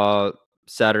saw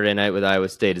Saturday night with Iowa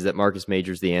State, is that Marcus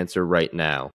Major's the answer right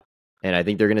now. And I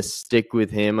think they're going to stick with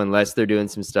him unless they're doing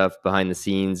some stuff behind the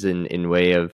scenes in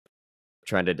way of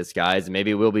trying to disguise.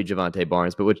 Maybe it will be Javante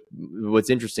Barnes. But what's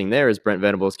interesting there is Brent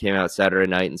Venables came out Saturday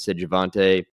night and said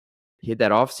Javante, he had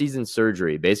that off-season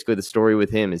surgery. Basically, the story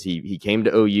with him is he came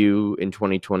to OU in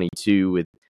 2022 with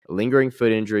a lingering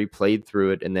foot injury, played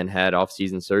through it, and then had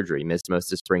off-season surgery. Missed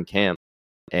most of spring camp.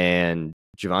 And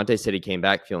Javante said he came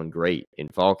back feeling great. In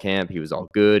fall camp, he was all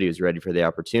good. He was ready for the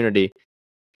opportunity.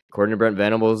 According to Brent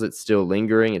Venables, it's still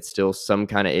lingering. It's still some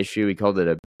kind of issue. He called it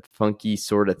a funky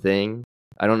sort of thing.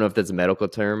 I don't know if that's a medical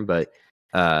term, but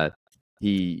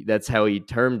that's how he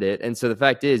termed it. And so the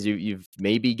fact is, you've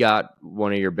maybe got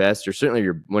one of your best, or certainly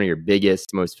one of your biggest,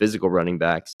 most physical running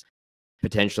backs,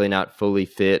 potentially not fully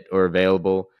fit or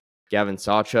available. Gavin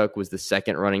Sawchuk was the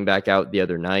second running back out the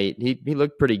other night. He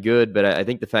looked pretty good, but I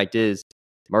think the fact is,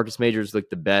 Marcus Majors looked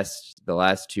the best the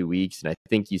last 2 weeks, and I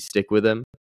think you stick with him.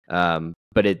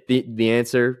 But the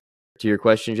answer to your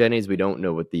question, Jenny, is we don't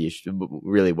know what the issue,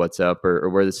 really what's up, or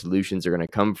where the solutions are going to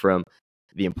come from.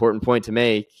 The important point to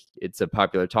make, it's a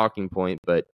popular talking point,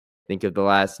 but think of the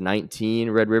last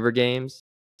 19 Red River games.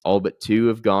 All but 2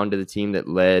 have gone to the team that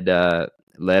led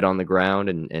on the ground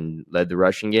and led the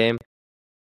rushing game.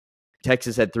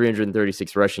 Texas had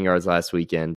 336 rushing yards last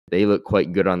weekend. They look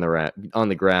quite good on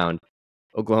the ground.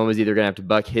 Oklahoma's either going to have to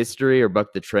buck history or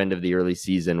buck the trend of the early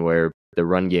season where the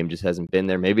run game just hasn't been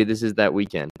there. Maybe this is that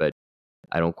weekend, but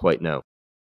I don't quite know.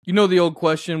 You know the old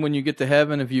question, when you get to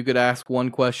heaven, if you could ask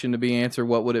one question to be answered,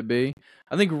 what would it be?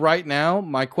 I think right now,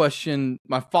 my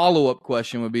follow-up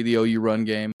question would be the OU run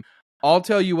game. I'll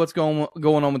tell you what's going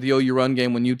on with the OU run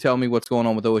game when you tell me what's going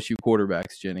on with OSU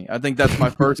quarterbacks, Jenny. I think that's my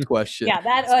first question. Yeah,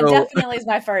 that definitely is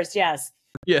my first, yes.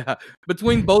 Yeah.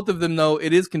 Between both of them, though,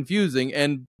 it is confusing,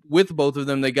 and with both of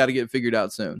them, they got to get figured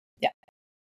out soon. Yeah.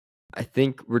 I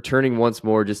think returning once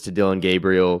more just to Dillon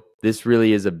Gabriel, this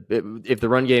really is if the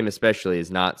run game especially is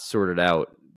not sorted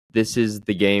out, this is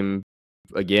the game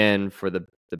again for the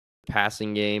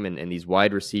passing game and these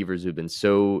wide receivers who've been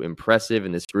so impressive,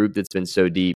 and this group that's been so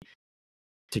deep,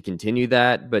 to continue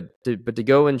that, but to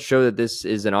go and show that this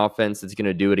is an offense that's going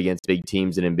to do it against big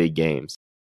teams and in big games.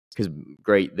 Because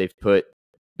great, they've put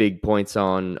big points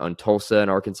on Tulsa and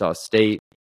Arkansas State.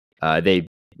 They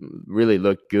really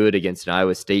looked good against an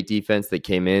Iowa State defense that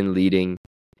came in leading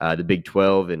the Big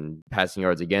 12 and passing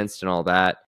yards against and all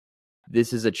that.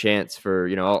 This is a chance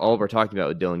for, all we're talking about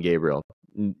with Dillon Gabriel,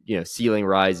 ceiling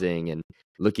rising and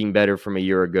looking better from a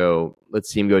year ago.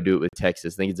 Let's see him go do it with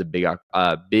Texas. I think it's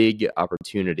a big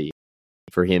opportunity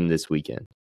for him this weekend.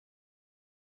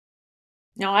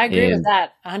 No, I agree with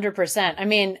that 100%. I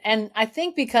mean, and I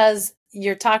think because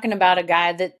you're talking about a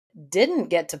guy that didn't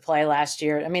get to play last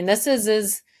year. I mean, this is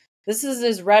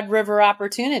his Red River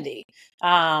opportunity.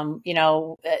 So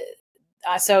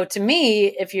to me,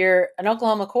 if you're an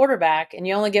Oklahoma quarterback and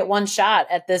you only get one shot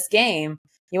at this game,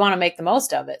 you want to make the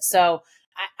most of it. So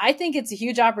I think it's a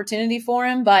huge opportunity for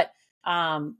him, but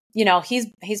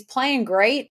he's playing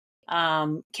great.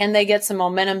 Can they get some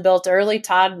momentum built early?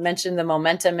 Todd mentioned the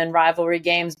momentum in rivalry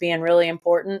games being really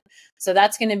important. So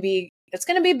it's going to be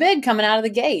big coming out of the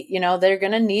gate. They're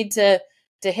going to need to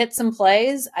hit some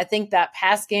plays. I think that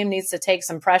pass game needs to take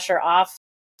some pressure off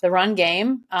the run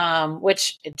game,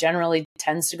 which it generally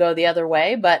tends to go the other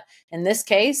way. But in this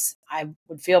case, I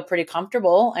would feel pretty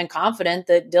comfortable and confident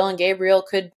that Dillon Gabriel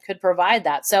could provide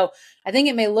that. So I think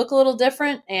it may look a little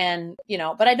different,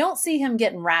 but I don't see him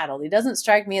getting rattled. He doesn't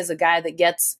strike me as a guy that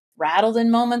gets rattled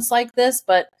in moments like this,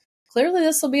 but clearly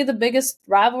this will be the biggest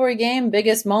rivalry game,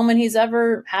 biggest moment he's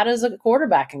ever had as a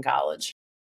quarterback in college.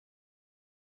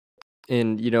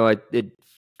 And, it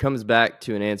comes back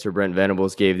to an answer Brent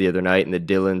Venables gave the other night and that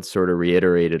Dillon sort of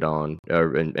reiterated on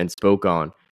and spoke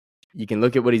on. You can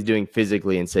look at what he's doing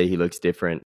physically and say he looks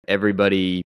different.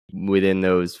 Everybody within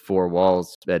those 4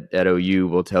 walls at OU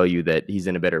will tell you that he's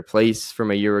in a better place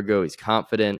from a year ago. He's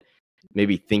confident,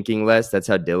 maybe thinking less. That's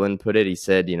how Dillon put it. He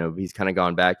said, he's kind of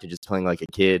gone back to just playing like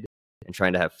a kid and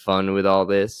trying to have fun with all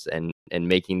this and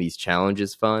making these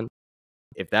challenges fun.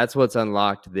 if that's what's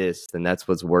unlocked this, then that's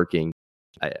what's working.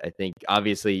 I think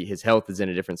obviously his health is in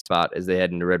a different spot as they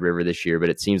head into Red River this year, but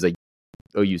it seems like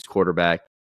OU's quarterback,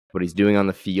 what he's doing on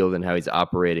the field and how he's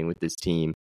operating with this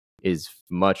team is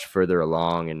much further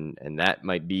along. And that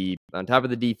might be, on top of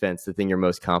the defense, the thing you're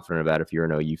most confident about if you're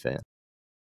an OU fan.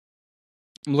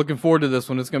 I'm looking forward to this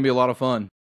one. It's going to be a lot of fun.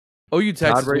 OU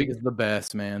Texas Brady, week is the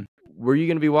best, man. Where are you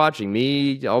going to be watching?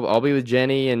 Me, I'll be with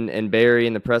Jenny and Barry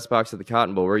in the press box at the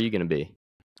Cotton Bowl. Where are you going to be?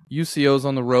 UCO's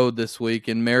on the road this week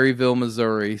in Maryville,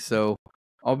 Missouri. So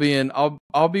I'll be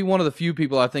one of the few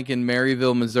people I think in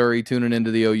Maryville, Missouri tuning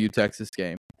into the OU Texas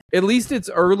game. At least it's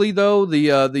early though. The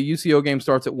UCO game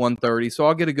starts at 1:30, so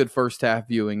I'll get a good first half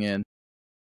viewing in.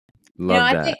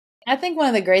 Love that. I think one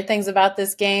of the great things about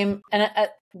this game, and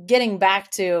getting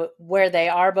back to where they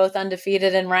are both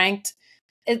undefeated and ranked,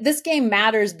 this game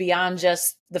matters beyond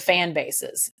just the fan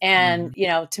bases. And,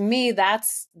 to me,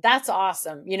 that's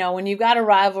awesome. When you've got a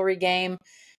rivalry game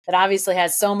that obviously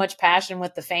has so much passion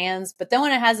with the fans, but then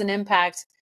when it has an impact,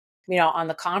 on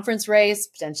the conference race,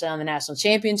 potentially on the national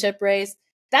championship race,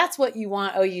 that's what you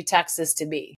want OU Texas to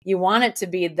be. You want it to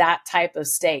be that type of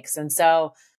stakes. And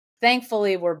so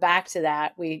thankfully we're back to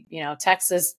that.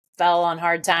 Texas fell on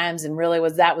hard times and really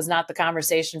was not the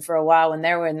conversation for a while when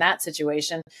they were in that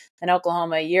situation in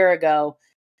Oklahoma a year ago.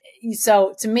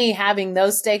 So to me, having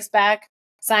those stakes back,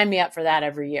 sign me up for that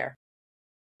every year.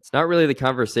 It's not really the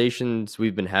conversations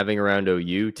we've been having around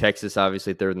OU. Texas,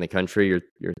 obviously third in the country.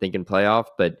 You're thinking playoff,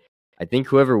 but I think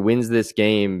whoever wins this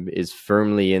game is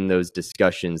firmly in those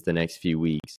discussions the next few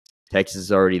weeks. Texas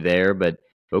is already there, but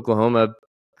Oklahoma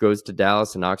goes to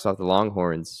Dallas and knocks off the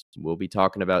Longhorns. We'll be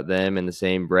talking about them in the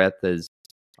same breath as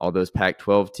all those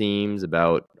Pac-12 teams,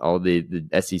 about all the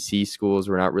SEC schools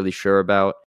we're not really sure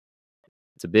about.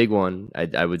 It's a big one.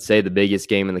 I would say the biggest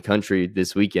game in the country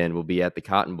this weekend will be at the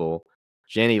Cotton Bowl.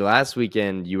 Jenny, last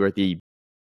weekend you were at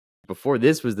before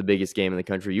this was the biggest game in the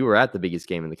country, you were at the biggest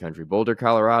game in the country, Boulder,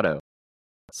 Colorado.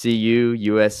 CU,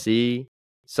 USC,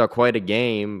 saw quite a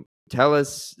game. Tell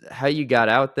us how you got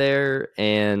out there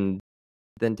and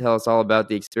then tell us all about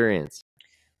the experience.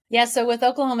 Yeah, so with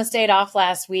Oklahoma State off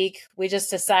last week, we just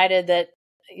decided that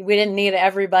we didn't need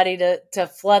everybody to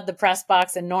flood the press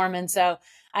box in Norman. So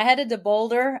I headed to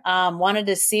Boulder, wanted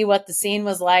to see what the scene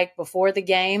was like before the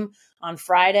game on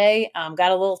Friday.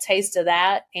 Got a little taste of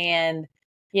that. And,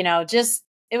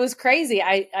 it was crazy.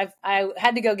 I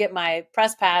had to go get my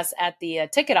press pass at the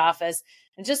ticket office.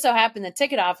 And just so happened the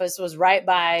ticket office was right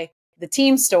by the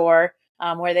team store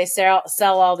where they sell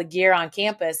all the gear on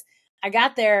campus. I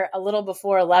got there a little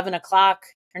before 11 o'clock,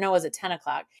 or no, was it 10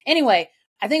 o'clock? Anyway,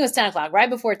 I think it was 10 o'clock, right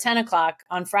before 10 o'clock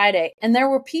on Friday. And there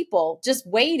were people just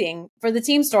waiting for the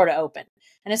team store to open.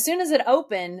 And as soon as it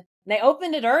opened, they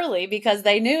opened it early because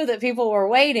they knew that people were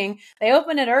waiting. They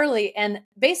opened it early. And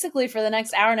basically for the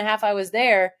next hour and a half I was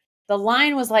there, the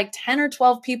line was like 10 or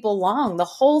 12 people long the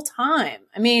whole time.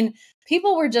 I mean,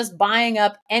 people were just buying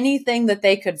up anything that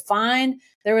they could find.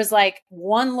 There was like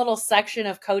one little section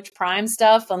of Coach Prime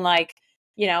stuff and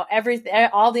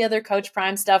all the other Coach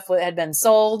Prime stuff had been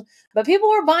sold, but people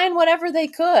were buying whatever they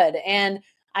could. And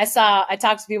I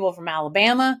talked to people from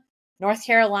Alabama, North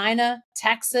Carolina,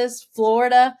 Texas,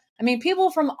 Florida. I mean,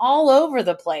 people from all over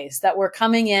the place that were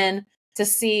coming in to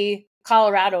see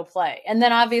Colorado play. And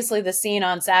then obviously the scene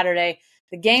on Saturday,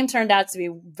 the game turned out to be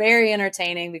very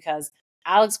entertaining because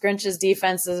Alex Grinch's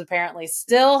defenses apparently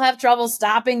still have trouble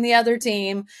stopping the other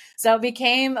team. So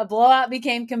a blowout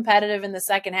became competitive in the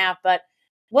second half. But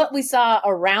what we saw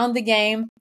around the game,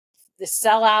 the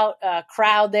sellout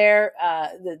crowd there,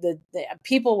 the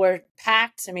people were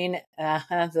packed. I mean,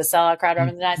 the sellout crowd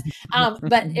over the nights,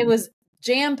 but it was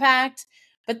jam-packed.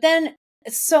 But then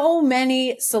so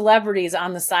many celebrities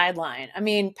on the sideline. I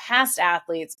mean, past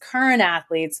athletes, current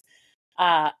athletes,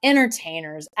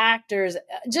 entertainers, actors,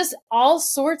 just all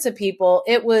sorts of people.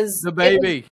 It was the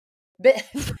baby.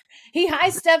 He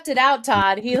high-stepped it out,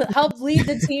 Todd. He helped lead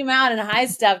the team out and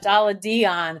high-stepped a la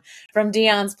Dion from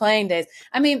Dion's playing days.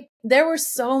 I mean, there were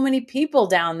so many people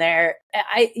down there.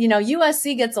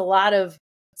 USC gets a lot of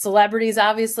celebrities,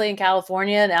 obviously, in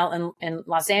California and in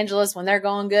Los Angeles when they're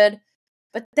going good.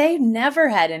 But they never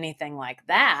had anything like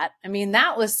that. I mean,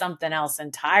 that was something else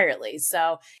entirely.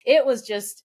 So it was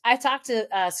just, I talked to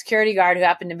a security guard who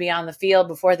happened to be on the field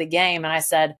before the game, and I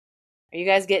said, "Are you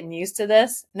guys getting used to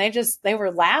this?" And they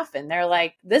were laughing. They're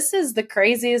like, "This is the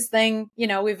craziest thing,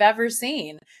 we've ever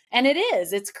seen." And it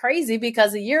is. It's crazy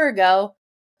because a year ago,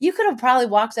 you could have probably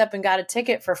walked up and got a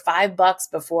ticket for $5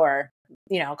 before,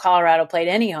 Colorado played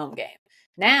any home game.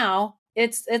 Now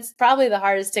it's probably the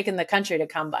hardest ticket in the country to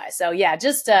come by. So yeah,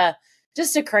 just a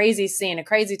crazy scene, a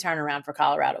crazy turnaround for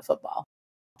Colorado football.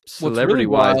 Celebrity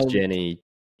wise, wild, Jenny,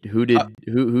 uh,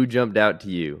 who jumped out to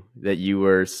you that you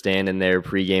were standing there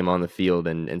pregame on the field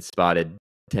and spotted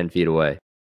 10 feet away?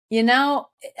 You know,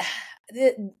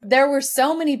 there were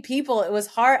so many people. It was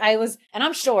hard. And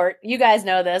I'm short. You guys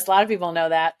know this. A lot of people know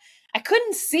that. I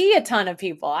couldn't see a ton of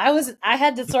people. I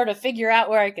had to sort of figure out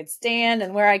where I could stand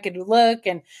and where I could look.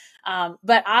 And,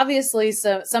 but obviously,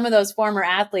 some of those former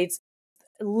athletes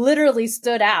literally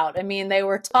stood out. I mean, they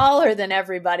were taller than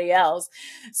everybody else.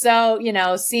 So,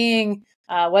 seeing,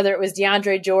 whether it was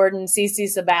DeAndre Jordan, CeCe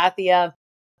Sabathia,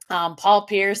 Paul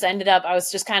Pierce, I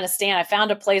was just kind of I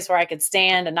found a place where I could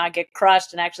stand and not get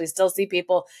crushed and actually still see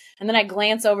people. And then I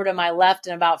glance over to my left,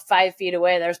 and about 5 feet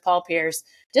away, there's Paul Pierce,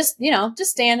 just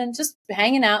standing, just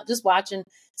hanging out, just watching.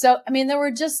 So, I mean, there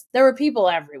were people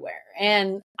everywhere.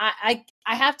 And I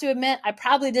have to admit, I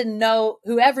probably didn't know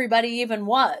who everybody even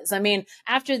was. I mean,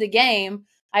 after the game,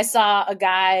 I saw a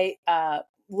guy,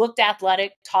 looked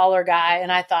athletic, taller guy,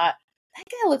 and I thought, that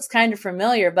guy looks kind of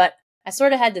familiar, but I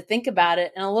sort of had to think about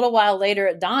it. And a little while later,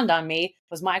 it dawned on me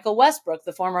was Michael Westbrook,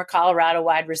 the former Colorado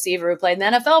wide receiver who played in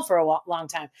the NFL for a long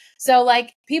time. So,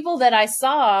 like, people that I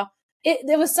saw,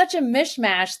 it was such a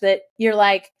mishmash that you're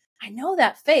like, I know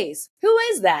that face. Who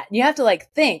is that? And you have to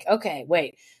think, okay,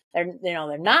 wait, they're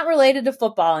not related to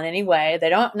football in any way.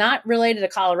 Not related to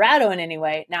Colorado in any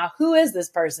way. Now, who is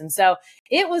this person? So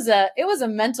it was a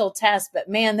mental test, but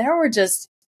man, there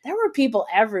were people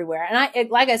everywhere.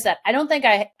 And like I said, I don't think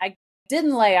I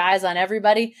didn't lay eyes on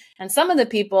everybody. And some of the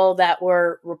people that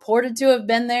were reported to have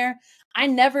been there, I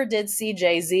never did see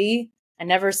Jay-Z. I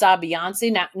never saw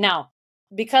Beyonce. Now,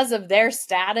 because of their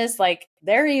status,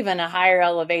 they're even a higher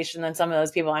elevation than some of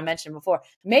those people I mentioned before.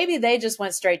 Maybe they just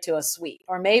went straight to a suite,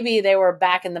 or maybe they were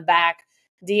back in the back.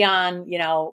 Dion,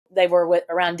 they were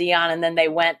around Dion, and then they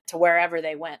went to wherever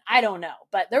they went. I don't know.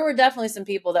 But there were definitely some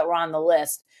people that were on the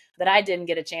list that I didn't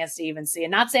get a chance to even see.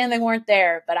 And not saying they weren't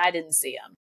there, but I didn't see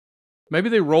them. maybe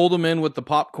they rolled them in with the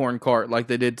popcorn cart like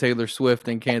they did Taylor Swift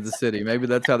in Kansas City. Maybe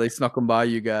that's how they snuck them by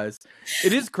you guys.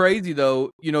 It is crazy,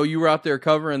 though. You were out there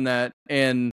covering that,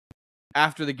 and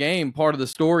after the game, part of the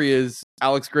story is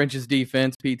Alex Grinch's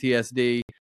defense, PTSD,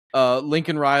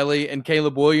 Lincoln Riley, and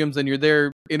Caleb Williams, and you're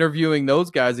there interviewing those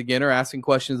guys again or asking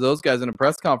questions of those guys in a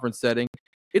press conference setting.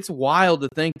 It's wild to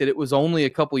think that it was only a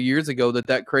couple years ago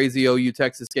that crazy OU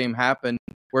Texas game happened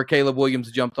where Caleb Williams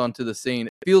jumped onto the scene.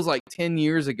 It feels like 10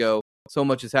 years ago so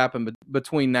much has happened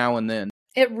between now and then.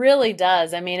 It really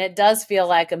does. I mean, it does feel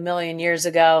like a million years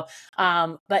ago.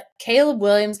 But Caleb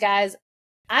Williams, guys,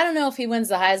 I don't know if he wins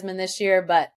the Heisman this year,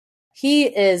 but he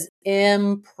is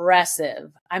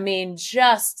impressive. I mean,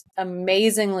 just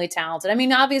amazingly talented. I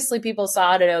mean, obviously people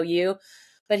saw it at OU,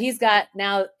 but he's got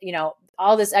now,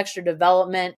 all this extra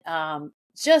development,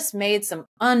 just made some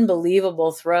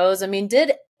unbelievable throws. I mean,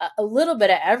 did a little bit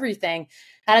of everything,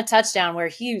 had a touchdown where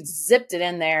he zipped it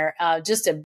in there. Just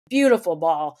a beautiful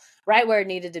ball right where it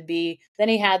needed to be. Then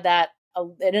he had that,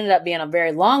 it ended up being a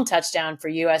very long touchdown for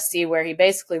USC where he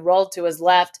basically rolled to his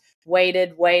left,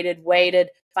 waited,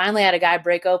 finally had a guy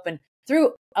break open,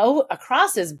 threw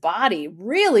across his body,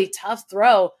 really tough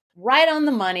throw, right on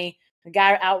the money. The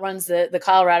guy outruns the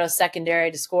Colorado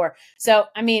secondary to score. So,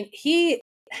 I mean, he,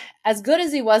 as good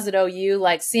as he was at OU,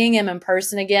 seeing him in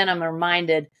person again, I'm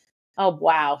reminded, oh,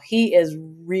 wow, he is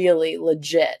really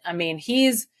legit. I mean,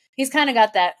 he's kind of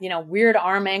got that, weird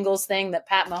arm angles thing that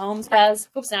Pat Mahomes has.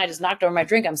 Oops, now I just knocked over my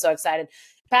drink. I'm so excited.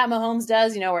 Pat Mahomes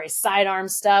does, where he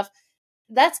sidearms stuff.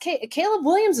 That's Caleb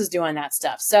Williams is doing that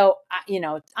stuff. So,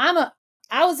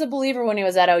 I was a believer when he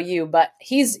was at OU, but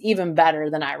he's even better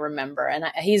than I remember. And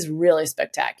he's really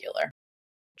spectacular.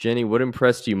 Jenny, what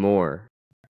impressed you more?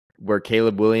 Where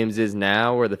Caleb Williams is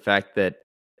now, or the fact that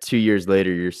 2 years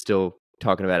later, you're still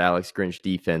talking about Alex Grinch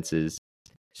defenses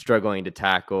struggling to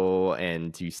tackle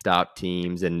and to stop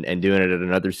teams and doing it at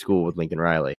another school with Lincoln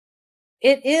Riley?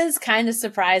 It is kind of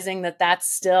surprising that that's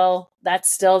still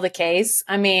the case.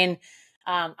 I mean,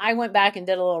 I went back and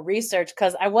did a little research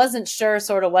because I wasn't sure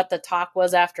sort of what the talk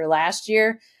was after last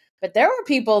year, but there were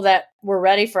people that were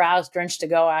ready for Alex Grinch to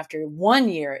go after 1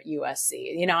 year at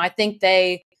USC. I think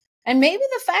and maybe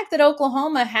the fact that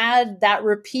Oklahoma had that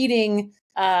repeating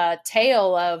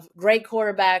tale of great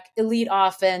quarterback, elite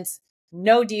offense,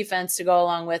 no defense to go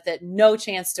along with it, no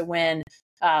chance to win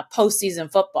postseason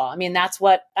football. I mean, that's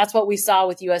what we saw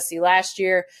with USC last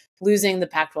year, losing the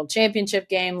Pac-12 championship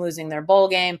game, losing their bowl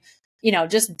game,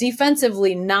 just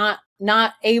defensively not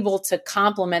able to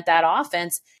complement that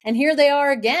offense. And here they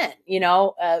are again.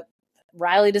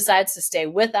 Riley decides to stay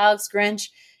with Alex Grinch.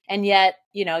 And yet,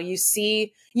 you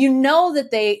see, that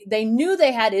they knew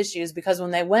they had issues because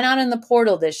when they went out in the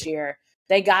portal this year,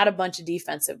 they got a bunch of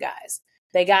defensive guys.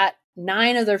 They got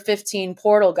 9 of their 15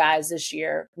 portal guys this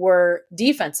year were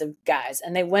defensive guys,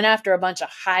 and they went after a bunch of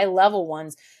high-level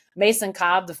ones. Mason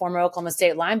Cobb, the former Oklahoma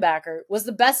State linebacker, was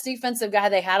the best defensive guy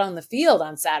they had on the field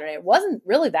on Saturday. It wasn't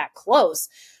really that close,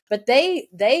 but they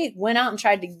went out and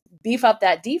tried to beef up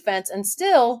that defense, and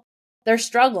still they're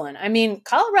struggling. I mean,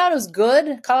 Colorado's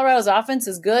good. Colorado's offense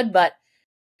is good, but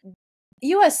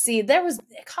USC,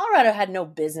 Colorado had no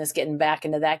business getting back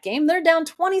into that game. They're down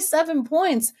 27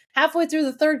 points halfway through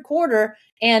the third quarter,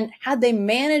 and had they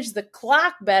managed the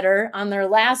clock better on their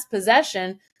last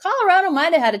possession, Colorado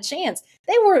might have had a chance.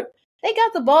 They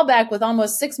got the ball back with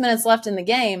almost 6 minutes left in the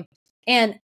game,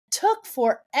 and took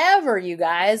forever, you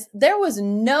guys. There was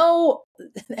no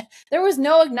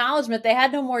acknowledgement. They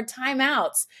had no more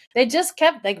timeouts. They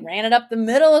ran it up the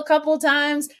middle a couple of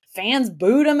times. Fans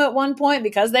booed them at one point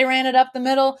because they ran it up the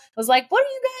middle. It was like, what are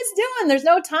you guys doing? There's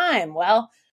no time.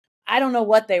 Well, I don't know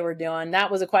what they were doing.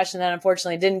 That was a question that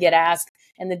unfortunately didn't get asked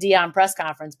in the Deion press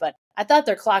conference, but I thought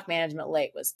their clock management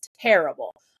late was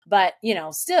terrible. But,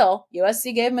 still,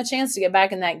 USC gave them a chance to get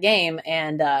back in that game.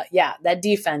 And, that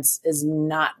defense is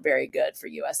not very good for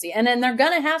USC. And then they're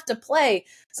going to have to play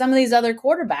some of these other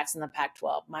quarterbacks in the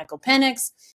Pac-12. Michael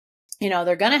Penix,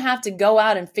 they're going to have to go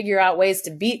out and figure out ways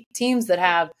to beat teams that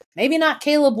have maybe not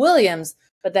Caleb Williams,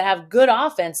 but that have good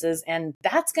offenses. And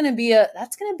that's going to be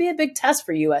a big test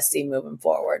for USC moving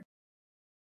forward.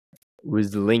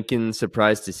 Was Lincoln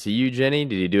surprised to see you, Jenny?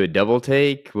 Did he do a double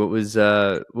take? What was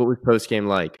post game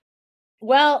like?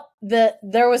 Well,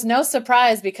 there was no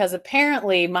surprise because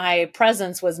apparently my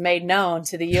presence was made known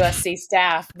to the USC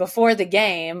staff before the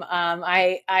game.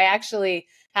 I actually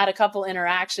had a couple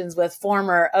interactions with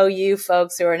former OU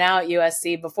folks who are now at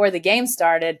USC before the game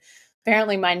started.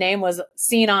 Apparently my name was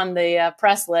seen on the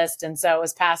press list, and so it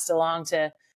was passed along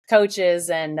to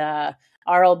coaches and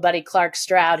our old buddy Clark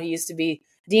Stroud, who used to be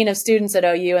dean of students at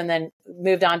OU and then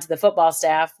moved on to the football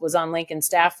staff, was on Lincoln's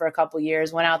staff for a couple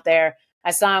years, went out there.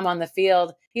 I saw him on the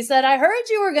field. He said, I heard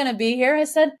you were going to be here. I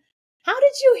said, how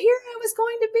did you hear I was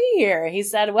going to be here? He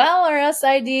said, well, our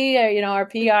SID, or, our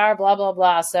PR, blah, blah,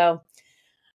 blah. So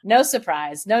no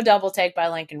surprise, no double take by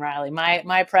Lincoln Riley.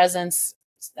 My presence,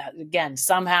 again,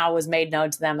 somehow was made known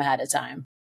to them ahead of time.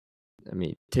 I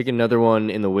mean, take another one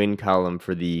in the win column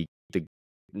for the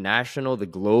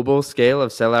global scale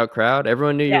of sellout crowd.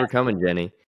 Everyone knew you were coming,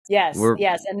 Jenny. Yes.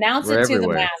 Announce it to the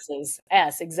masses.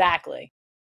 Yes, exactly.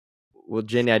 Well,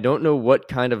 Jenny, I don't know what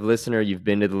kind of listener you've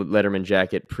been to the Letterman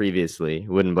Jacket previously.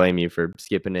 Wouldn't blame you for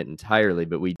skipping it entirely,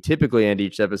 but we typically end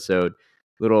each episode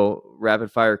little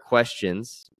rapid fire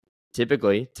questions.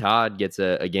 Typically, Todd gets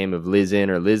a game of Liz in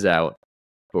or Liz out,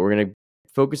 but we're going to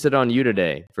focus it on you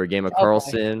today for a game of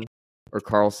Carlson or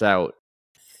Carl's out.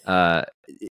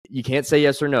 You can't say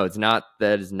yes or no.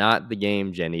 That is not the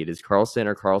game, Jenny. It is Carlson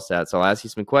or Carl's out. So I'll ask you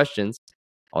some questions.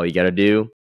 All you got to do,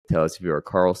 tell us if you are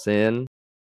Carlson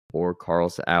or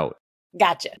Carl's out.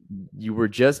 Gotcha. You were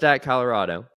just at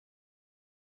Colorado.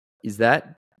 Is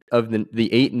that of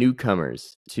the 8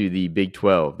 newcomers to the Big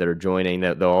 12 that are joining,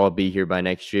 that they'll all be here by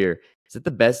next year? Is it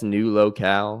the best new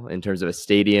locale in terms of a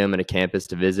stadium and a campus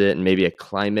to visit and maybe a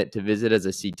climate to visit, as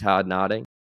I see Todd nodding?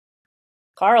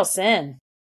 Carlson.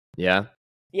 Yeah.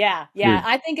 Yeah.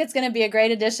 I think it's going to be a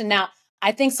great addition. Now,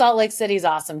 I think Salt Lake City's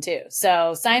awesome too.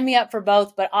 So sign me up for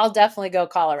both, but I'll definitely go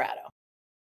Colorado.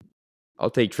 I'll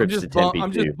take trips to Tempe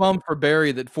I'm just bummed for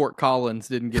Barry that Fort Collins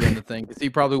didn't get in the thing, because he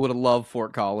probably would have loved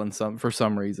Fort Collins for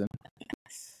some reason.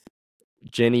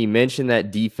 Jenny, you mentioned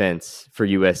that defense for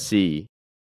USC.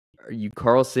 Are you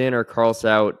Carlson or Carl's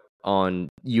out on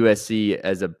USC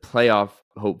as a playoff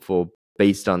hopeful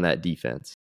based on that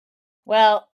defense?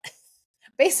 Well,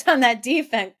 based on that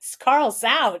defense, Carl's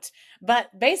out.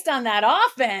 But based on that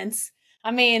offense, I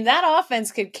mean, that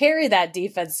offense could carry that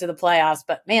defense to the playoffs.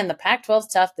 But, man, the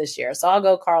Pac-12's tough this year, so I'll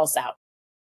go Carl's out.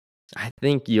 I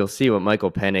think you'll see what Michael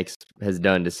Penix has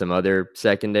done to some other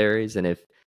secondaries. And if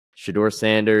Shedeur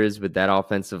Sanders with that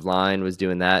offensive line was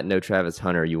doing that, no Travis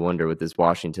Hunter, you wonder with this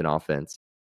Washington offense.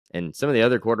 And some of the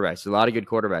other quarterbacks, a lot of good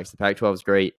quarterbacks. The Pac-12 is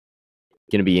great.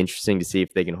 Going to be interesting to see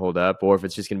if they can hold up, or if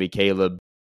it's just going to be Caleb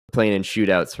playing in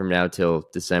shootouts from now till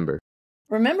December.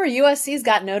 Remember, USC's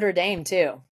got Notre Dame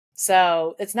too.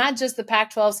 So it's not just the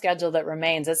Pac-12 schedule that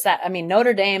remains. It's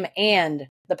Notre Dame and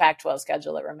the Pac-12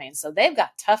 schedule that remains. So they've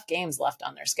got tough games left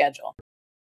on their schedule.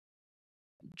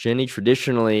 Jenny,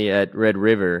 traditionally at Red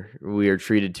River, we are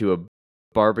treated to a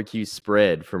barbecue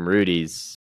spread from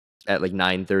Rudy's at like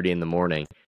 9:30 in the morning.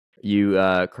 You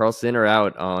Carlson are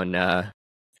out on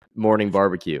morning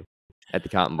barbecue at the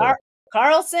Cotton Bowl?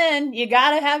 Carlson, you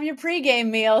got to have your pregame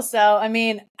meal. So, I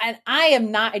mean, and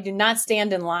I do not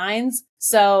stand in lines.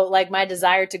 So like my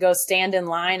desire to go stand in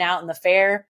line out in the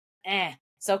fair,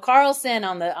 So Carlson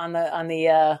on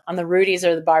the Rudy's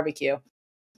or the barbecue.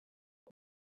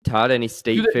 Todd, any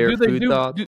state fair food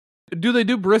thoughts? Do they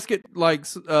do brisket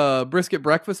brisket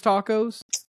breakfast tacos?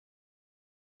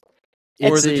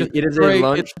 Or is it a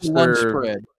lunch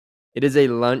spread? It is a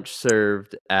lunch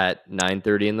served at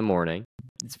 9:30 in the morning.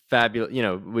 It's fabulous. You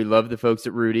know, we love the folks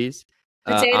at Rudy's.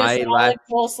 Potato salad,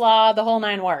 coleslaw, the whole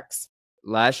nine works.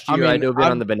 Last year, I dove in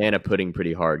on the banana pudding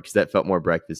pretty hard because that felt more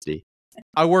breakfasty.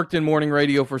 I worked in morning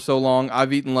radio for so long.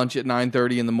 I've eaten lunch at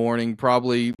 9:30 in the morning,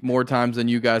 probably more times than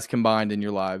you guys combined in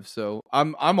your lives. So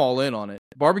I'm all in on it.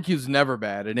 Barbecue's never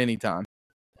bad at any time.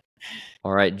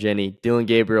 All right, Jenny, Dillon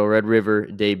Gabriel, Red River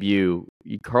debut.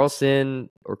 Carlson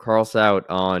or Carl's out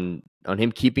on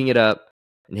him keeping it up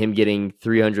and him getting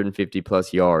 350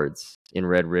 plus yards in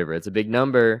Red River. It's a big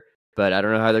number, but I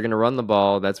don't know how they're going to run the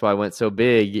ball. That's why I went so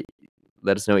big.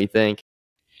 Let us know what you think.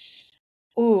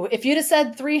 Ooh, if you'd have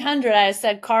said 300, I'd have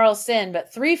said Carlson,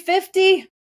 but 350?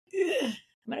 I'm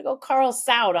going to go Carl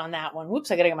Sout on that one.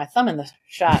 Whoops, I got to get my thumb in the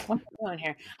shot. What am I doing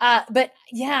here? But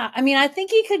yeah, I mean, I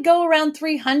think he could go around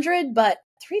 300, but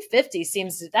 350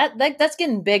 seems that's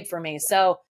getting big for me.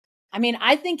 So, I mean,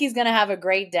 I think he's going to have a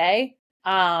great day.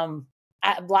 A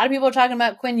lot of people are talking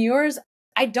about Quinn Ewers.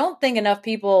 I don't think enough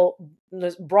people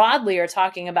broadly are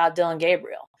talking about Dillon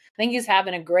Gabriel. I think he's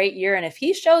having a great year. And if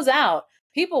he shows out,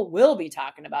 people will be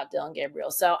talking about Dillon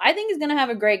Gabriel. So I think he's going to have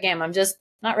a great game. I'm just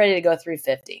not ready to go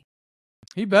 350.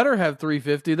 He better have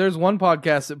 350. There's one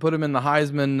podcast that put him in the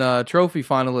Heisman Trophy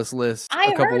finalist list.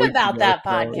 I heard about that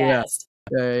podcast.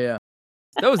 Yeah.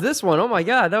 That was this one. Oh my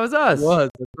God, that was us. It was.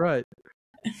 That's right.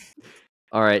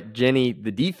 All right, Jenny,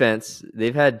 the defense,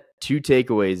 they've had 2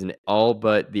 takeaways in all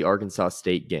but the Arkansas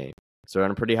State game. So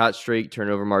on a pretty hot streak,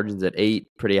 turnover margins at 8,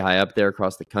 pretty high up there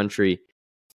across the country.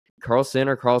 Carlson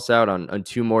or Carl's out on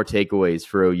 2 more takeaways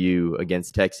for OU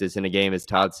against Texas in a game, as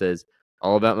Todd says,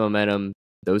 all about momentum.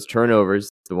 Those turnovers,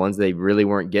 the ones they really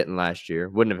weren't getting last year,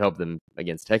 wouldn't have helped them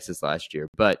against Texas last year,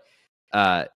 but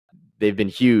they've been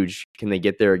huge. Can they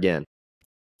get there again?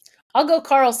 I'll go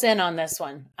Carlson on this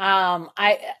one.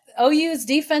 OU's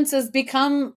defense has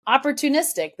become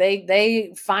opportunistic.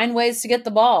 They find ways to get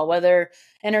the ball, whether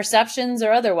interceptions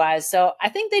or otherwise. So I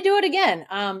think they do it again.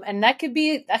 And that could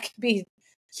be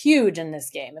huge in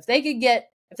this game. If they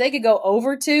could go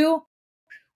over 2,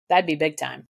 that'd be big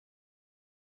time.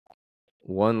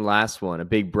 One last one, a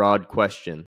big broad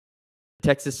question.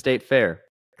 Texas State Fair,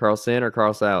 Carlson or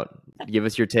Carl's out? Give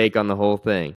us your take on the whole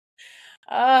thing.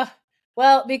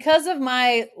 Well, because of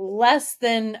my less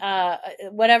than an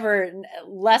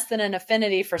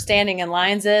affinity for standing in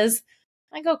lines is,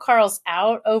 I go Carl's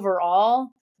out overall.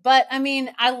 But I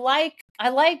mean, I like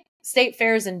state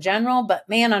fairs in general, but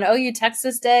man, on OU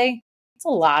Texas Day, it's a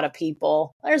lot of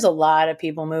people. There's a lot of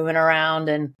people moving around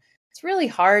and it's really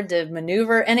hard to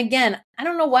maneuver. And again, I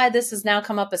don't know why this has now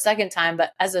come up a second time,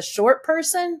 but as a short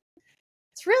person,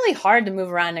 it's really hard to move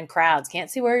around in crowds. Can't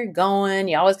see where you're going.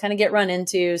 You always kind of get run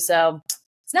into. So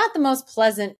it's not the most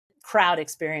pleasant crowd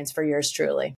experience for yours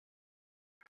truly.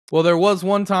 Well, there was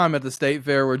one time at the State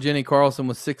Fair where Jenny Carlson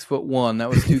was 6'1". That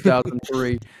was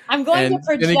 2003. I'm going to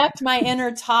project my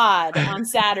inner Todd on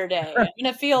Saturday. I'm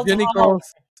going to feel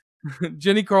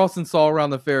Jenny Carlson saw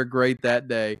around the fair great that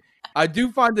day. I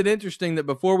do find it interesting that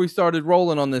before we started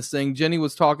rolling on this thing, Jenny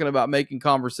was talking about making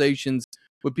conversations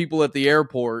with people at the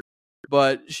airport,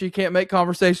 but she can't make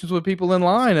conversations with people in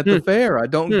line at the fair. I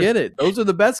don't get it. Those are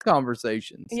the best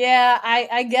conversations. Yeah,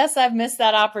 I guess I've missed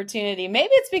that opportunity.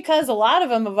 Maybe it's because a lot of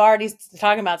them have already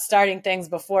talking about starting things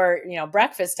before,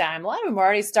 breakfast time. A lot of them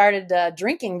already started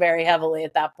drinking very heavily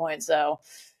at that point. So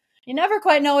you never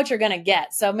quite know what you're going to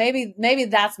get. So maybe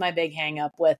that's my big hang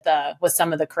up with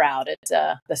some of the crowd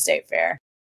at the State Fair.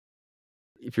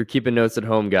 If you're keeping notes at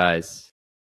home, guys,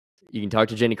 you can talk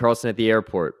to Jenny Carlson at the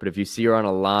airport, but if you see her on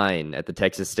a line at the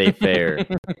Texas State Fair,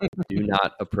 do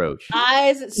not approach.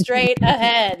 Eyes straight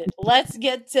ahead. Let's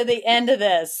get to the end of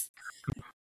this.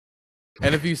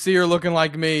 And if you see her looking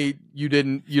like me, you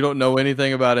don't know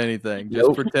anything about anything.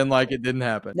 Just pretend like it didn't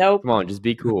happen. Nope. Come on, just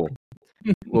be cool.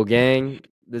 Well, gang,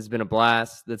 this has been a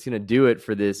blast. That's going to do it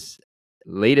for this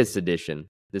latest edition,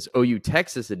 this OU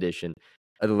Texas edition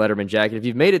of the Letterman Jacket. If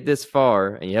you've made it this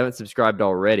far and you haven't subscribed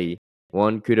already,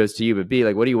 1, kudos to you, but B,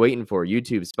 what are you waiting for?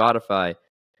 YouTube, Spotify,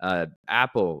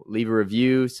 Apple, leave a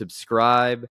review,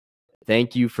 subscribe.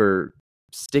 Thank you for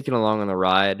sticking along on the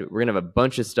ride. We're going to have a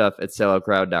bunch of stuff at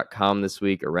selloutcrowd.com this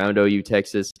week around OU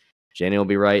Texas. Jenny will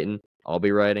be writing. I'll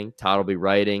be writing. Todd will be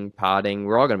writing, podding.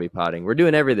 We're all going to be podding. We're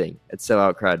doing everything at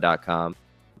selloutcrowd.com.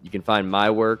 You can find my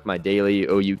work, my daily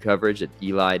OU coverage at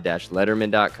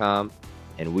eli-letterman.com.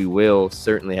 And we will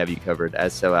certainly have you covered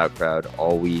as Sellout Crowd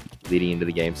all week leading into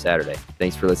the game Saturday.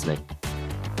 Thanks for listening.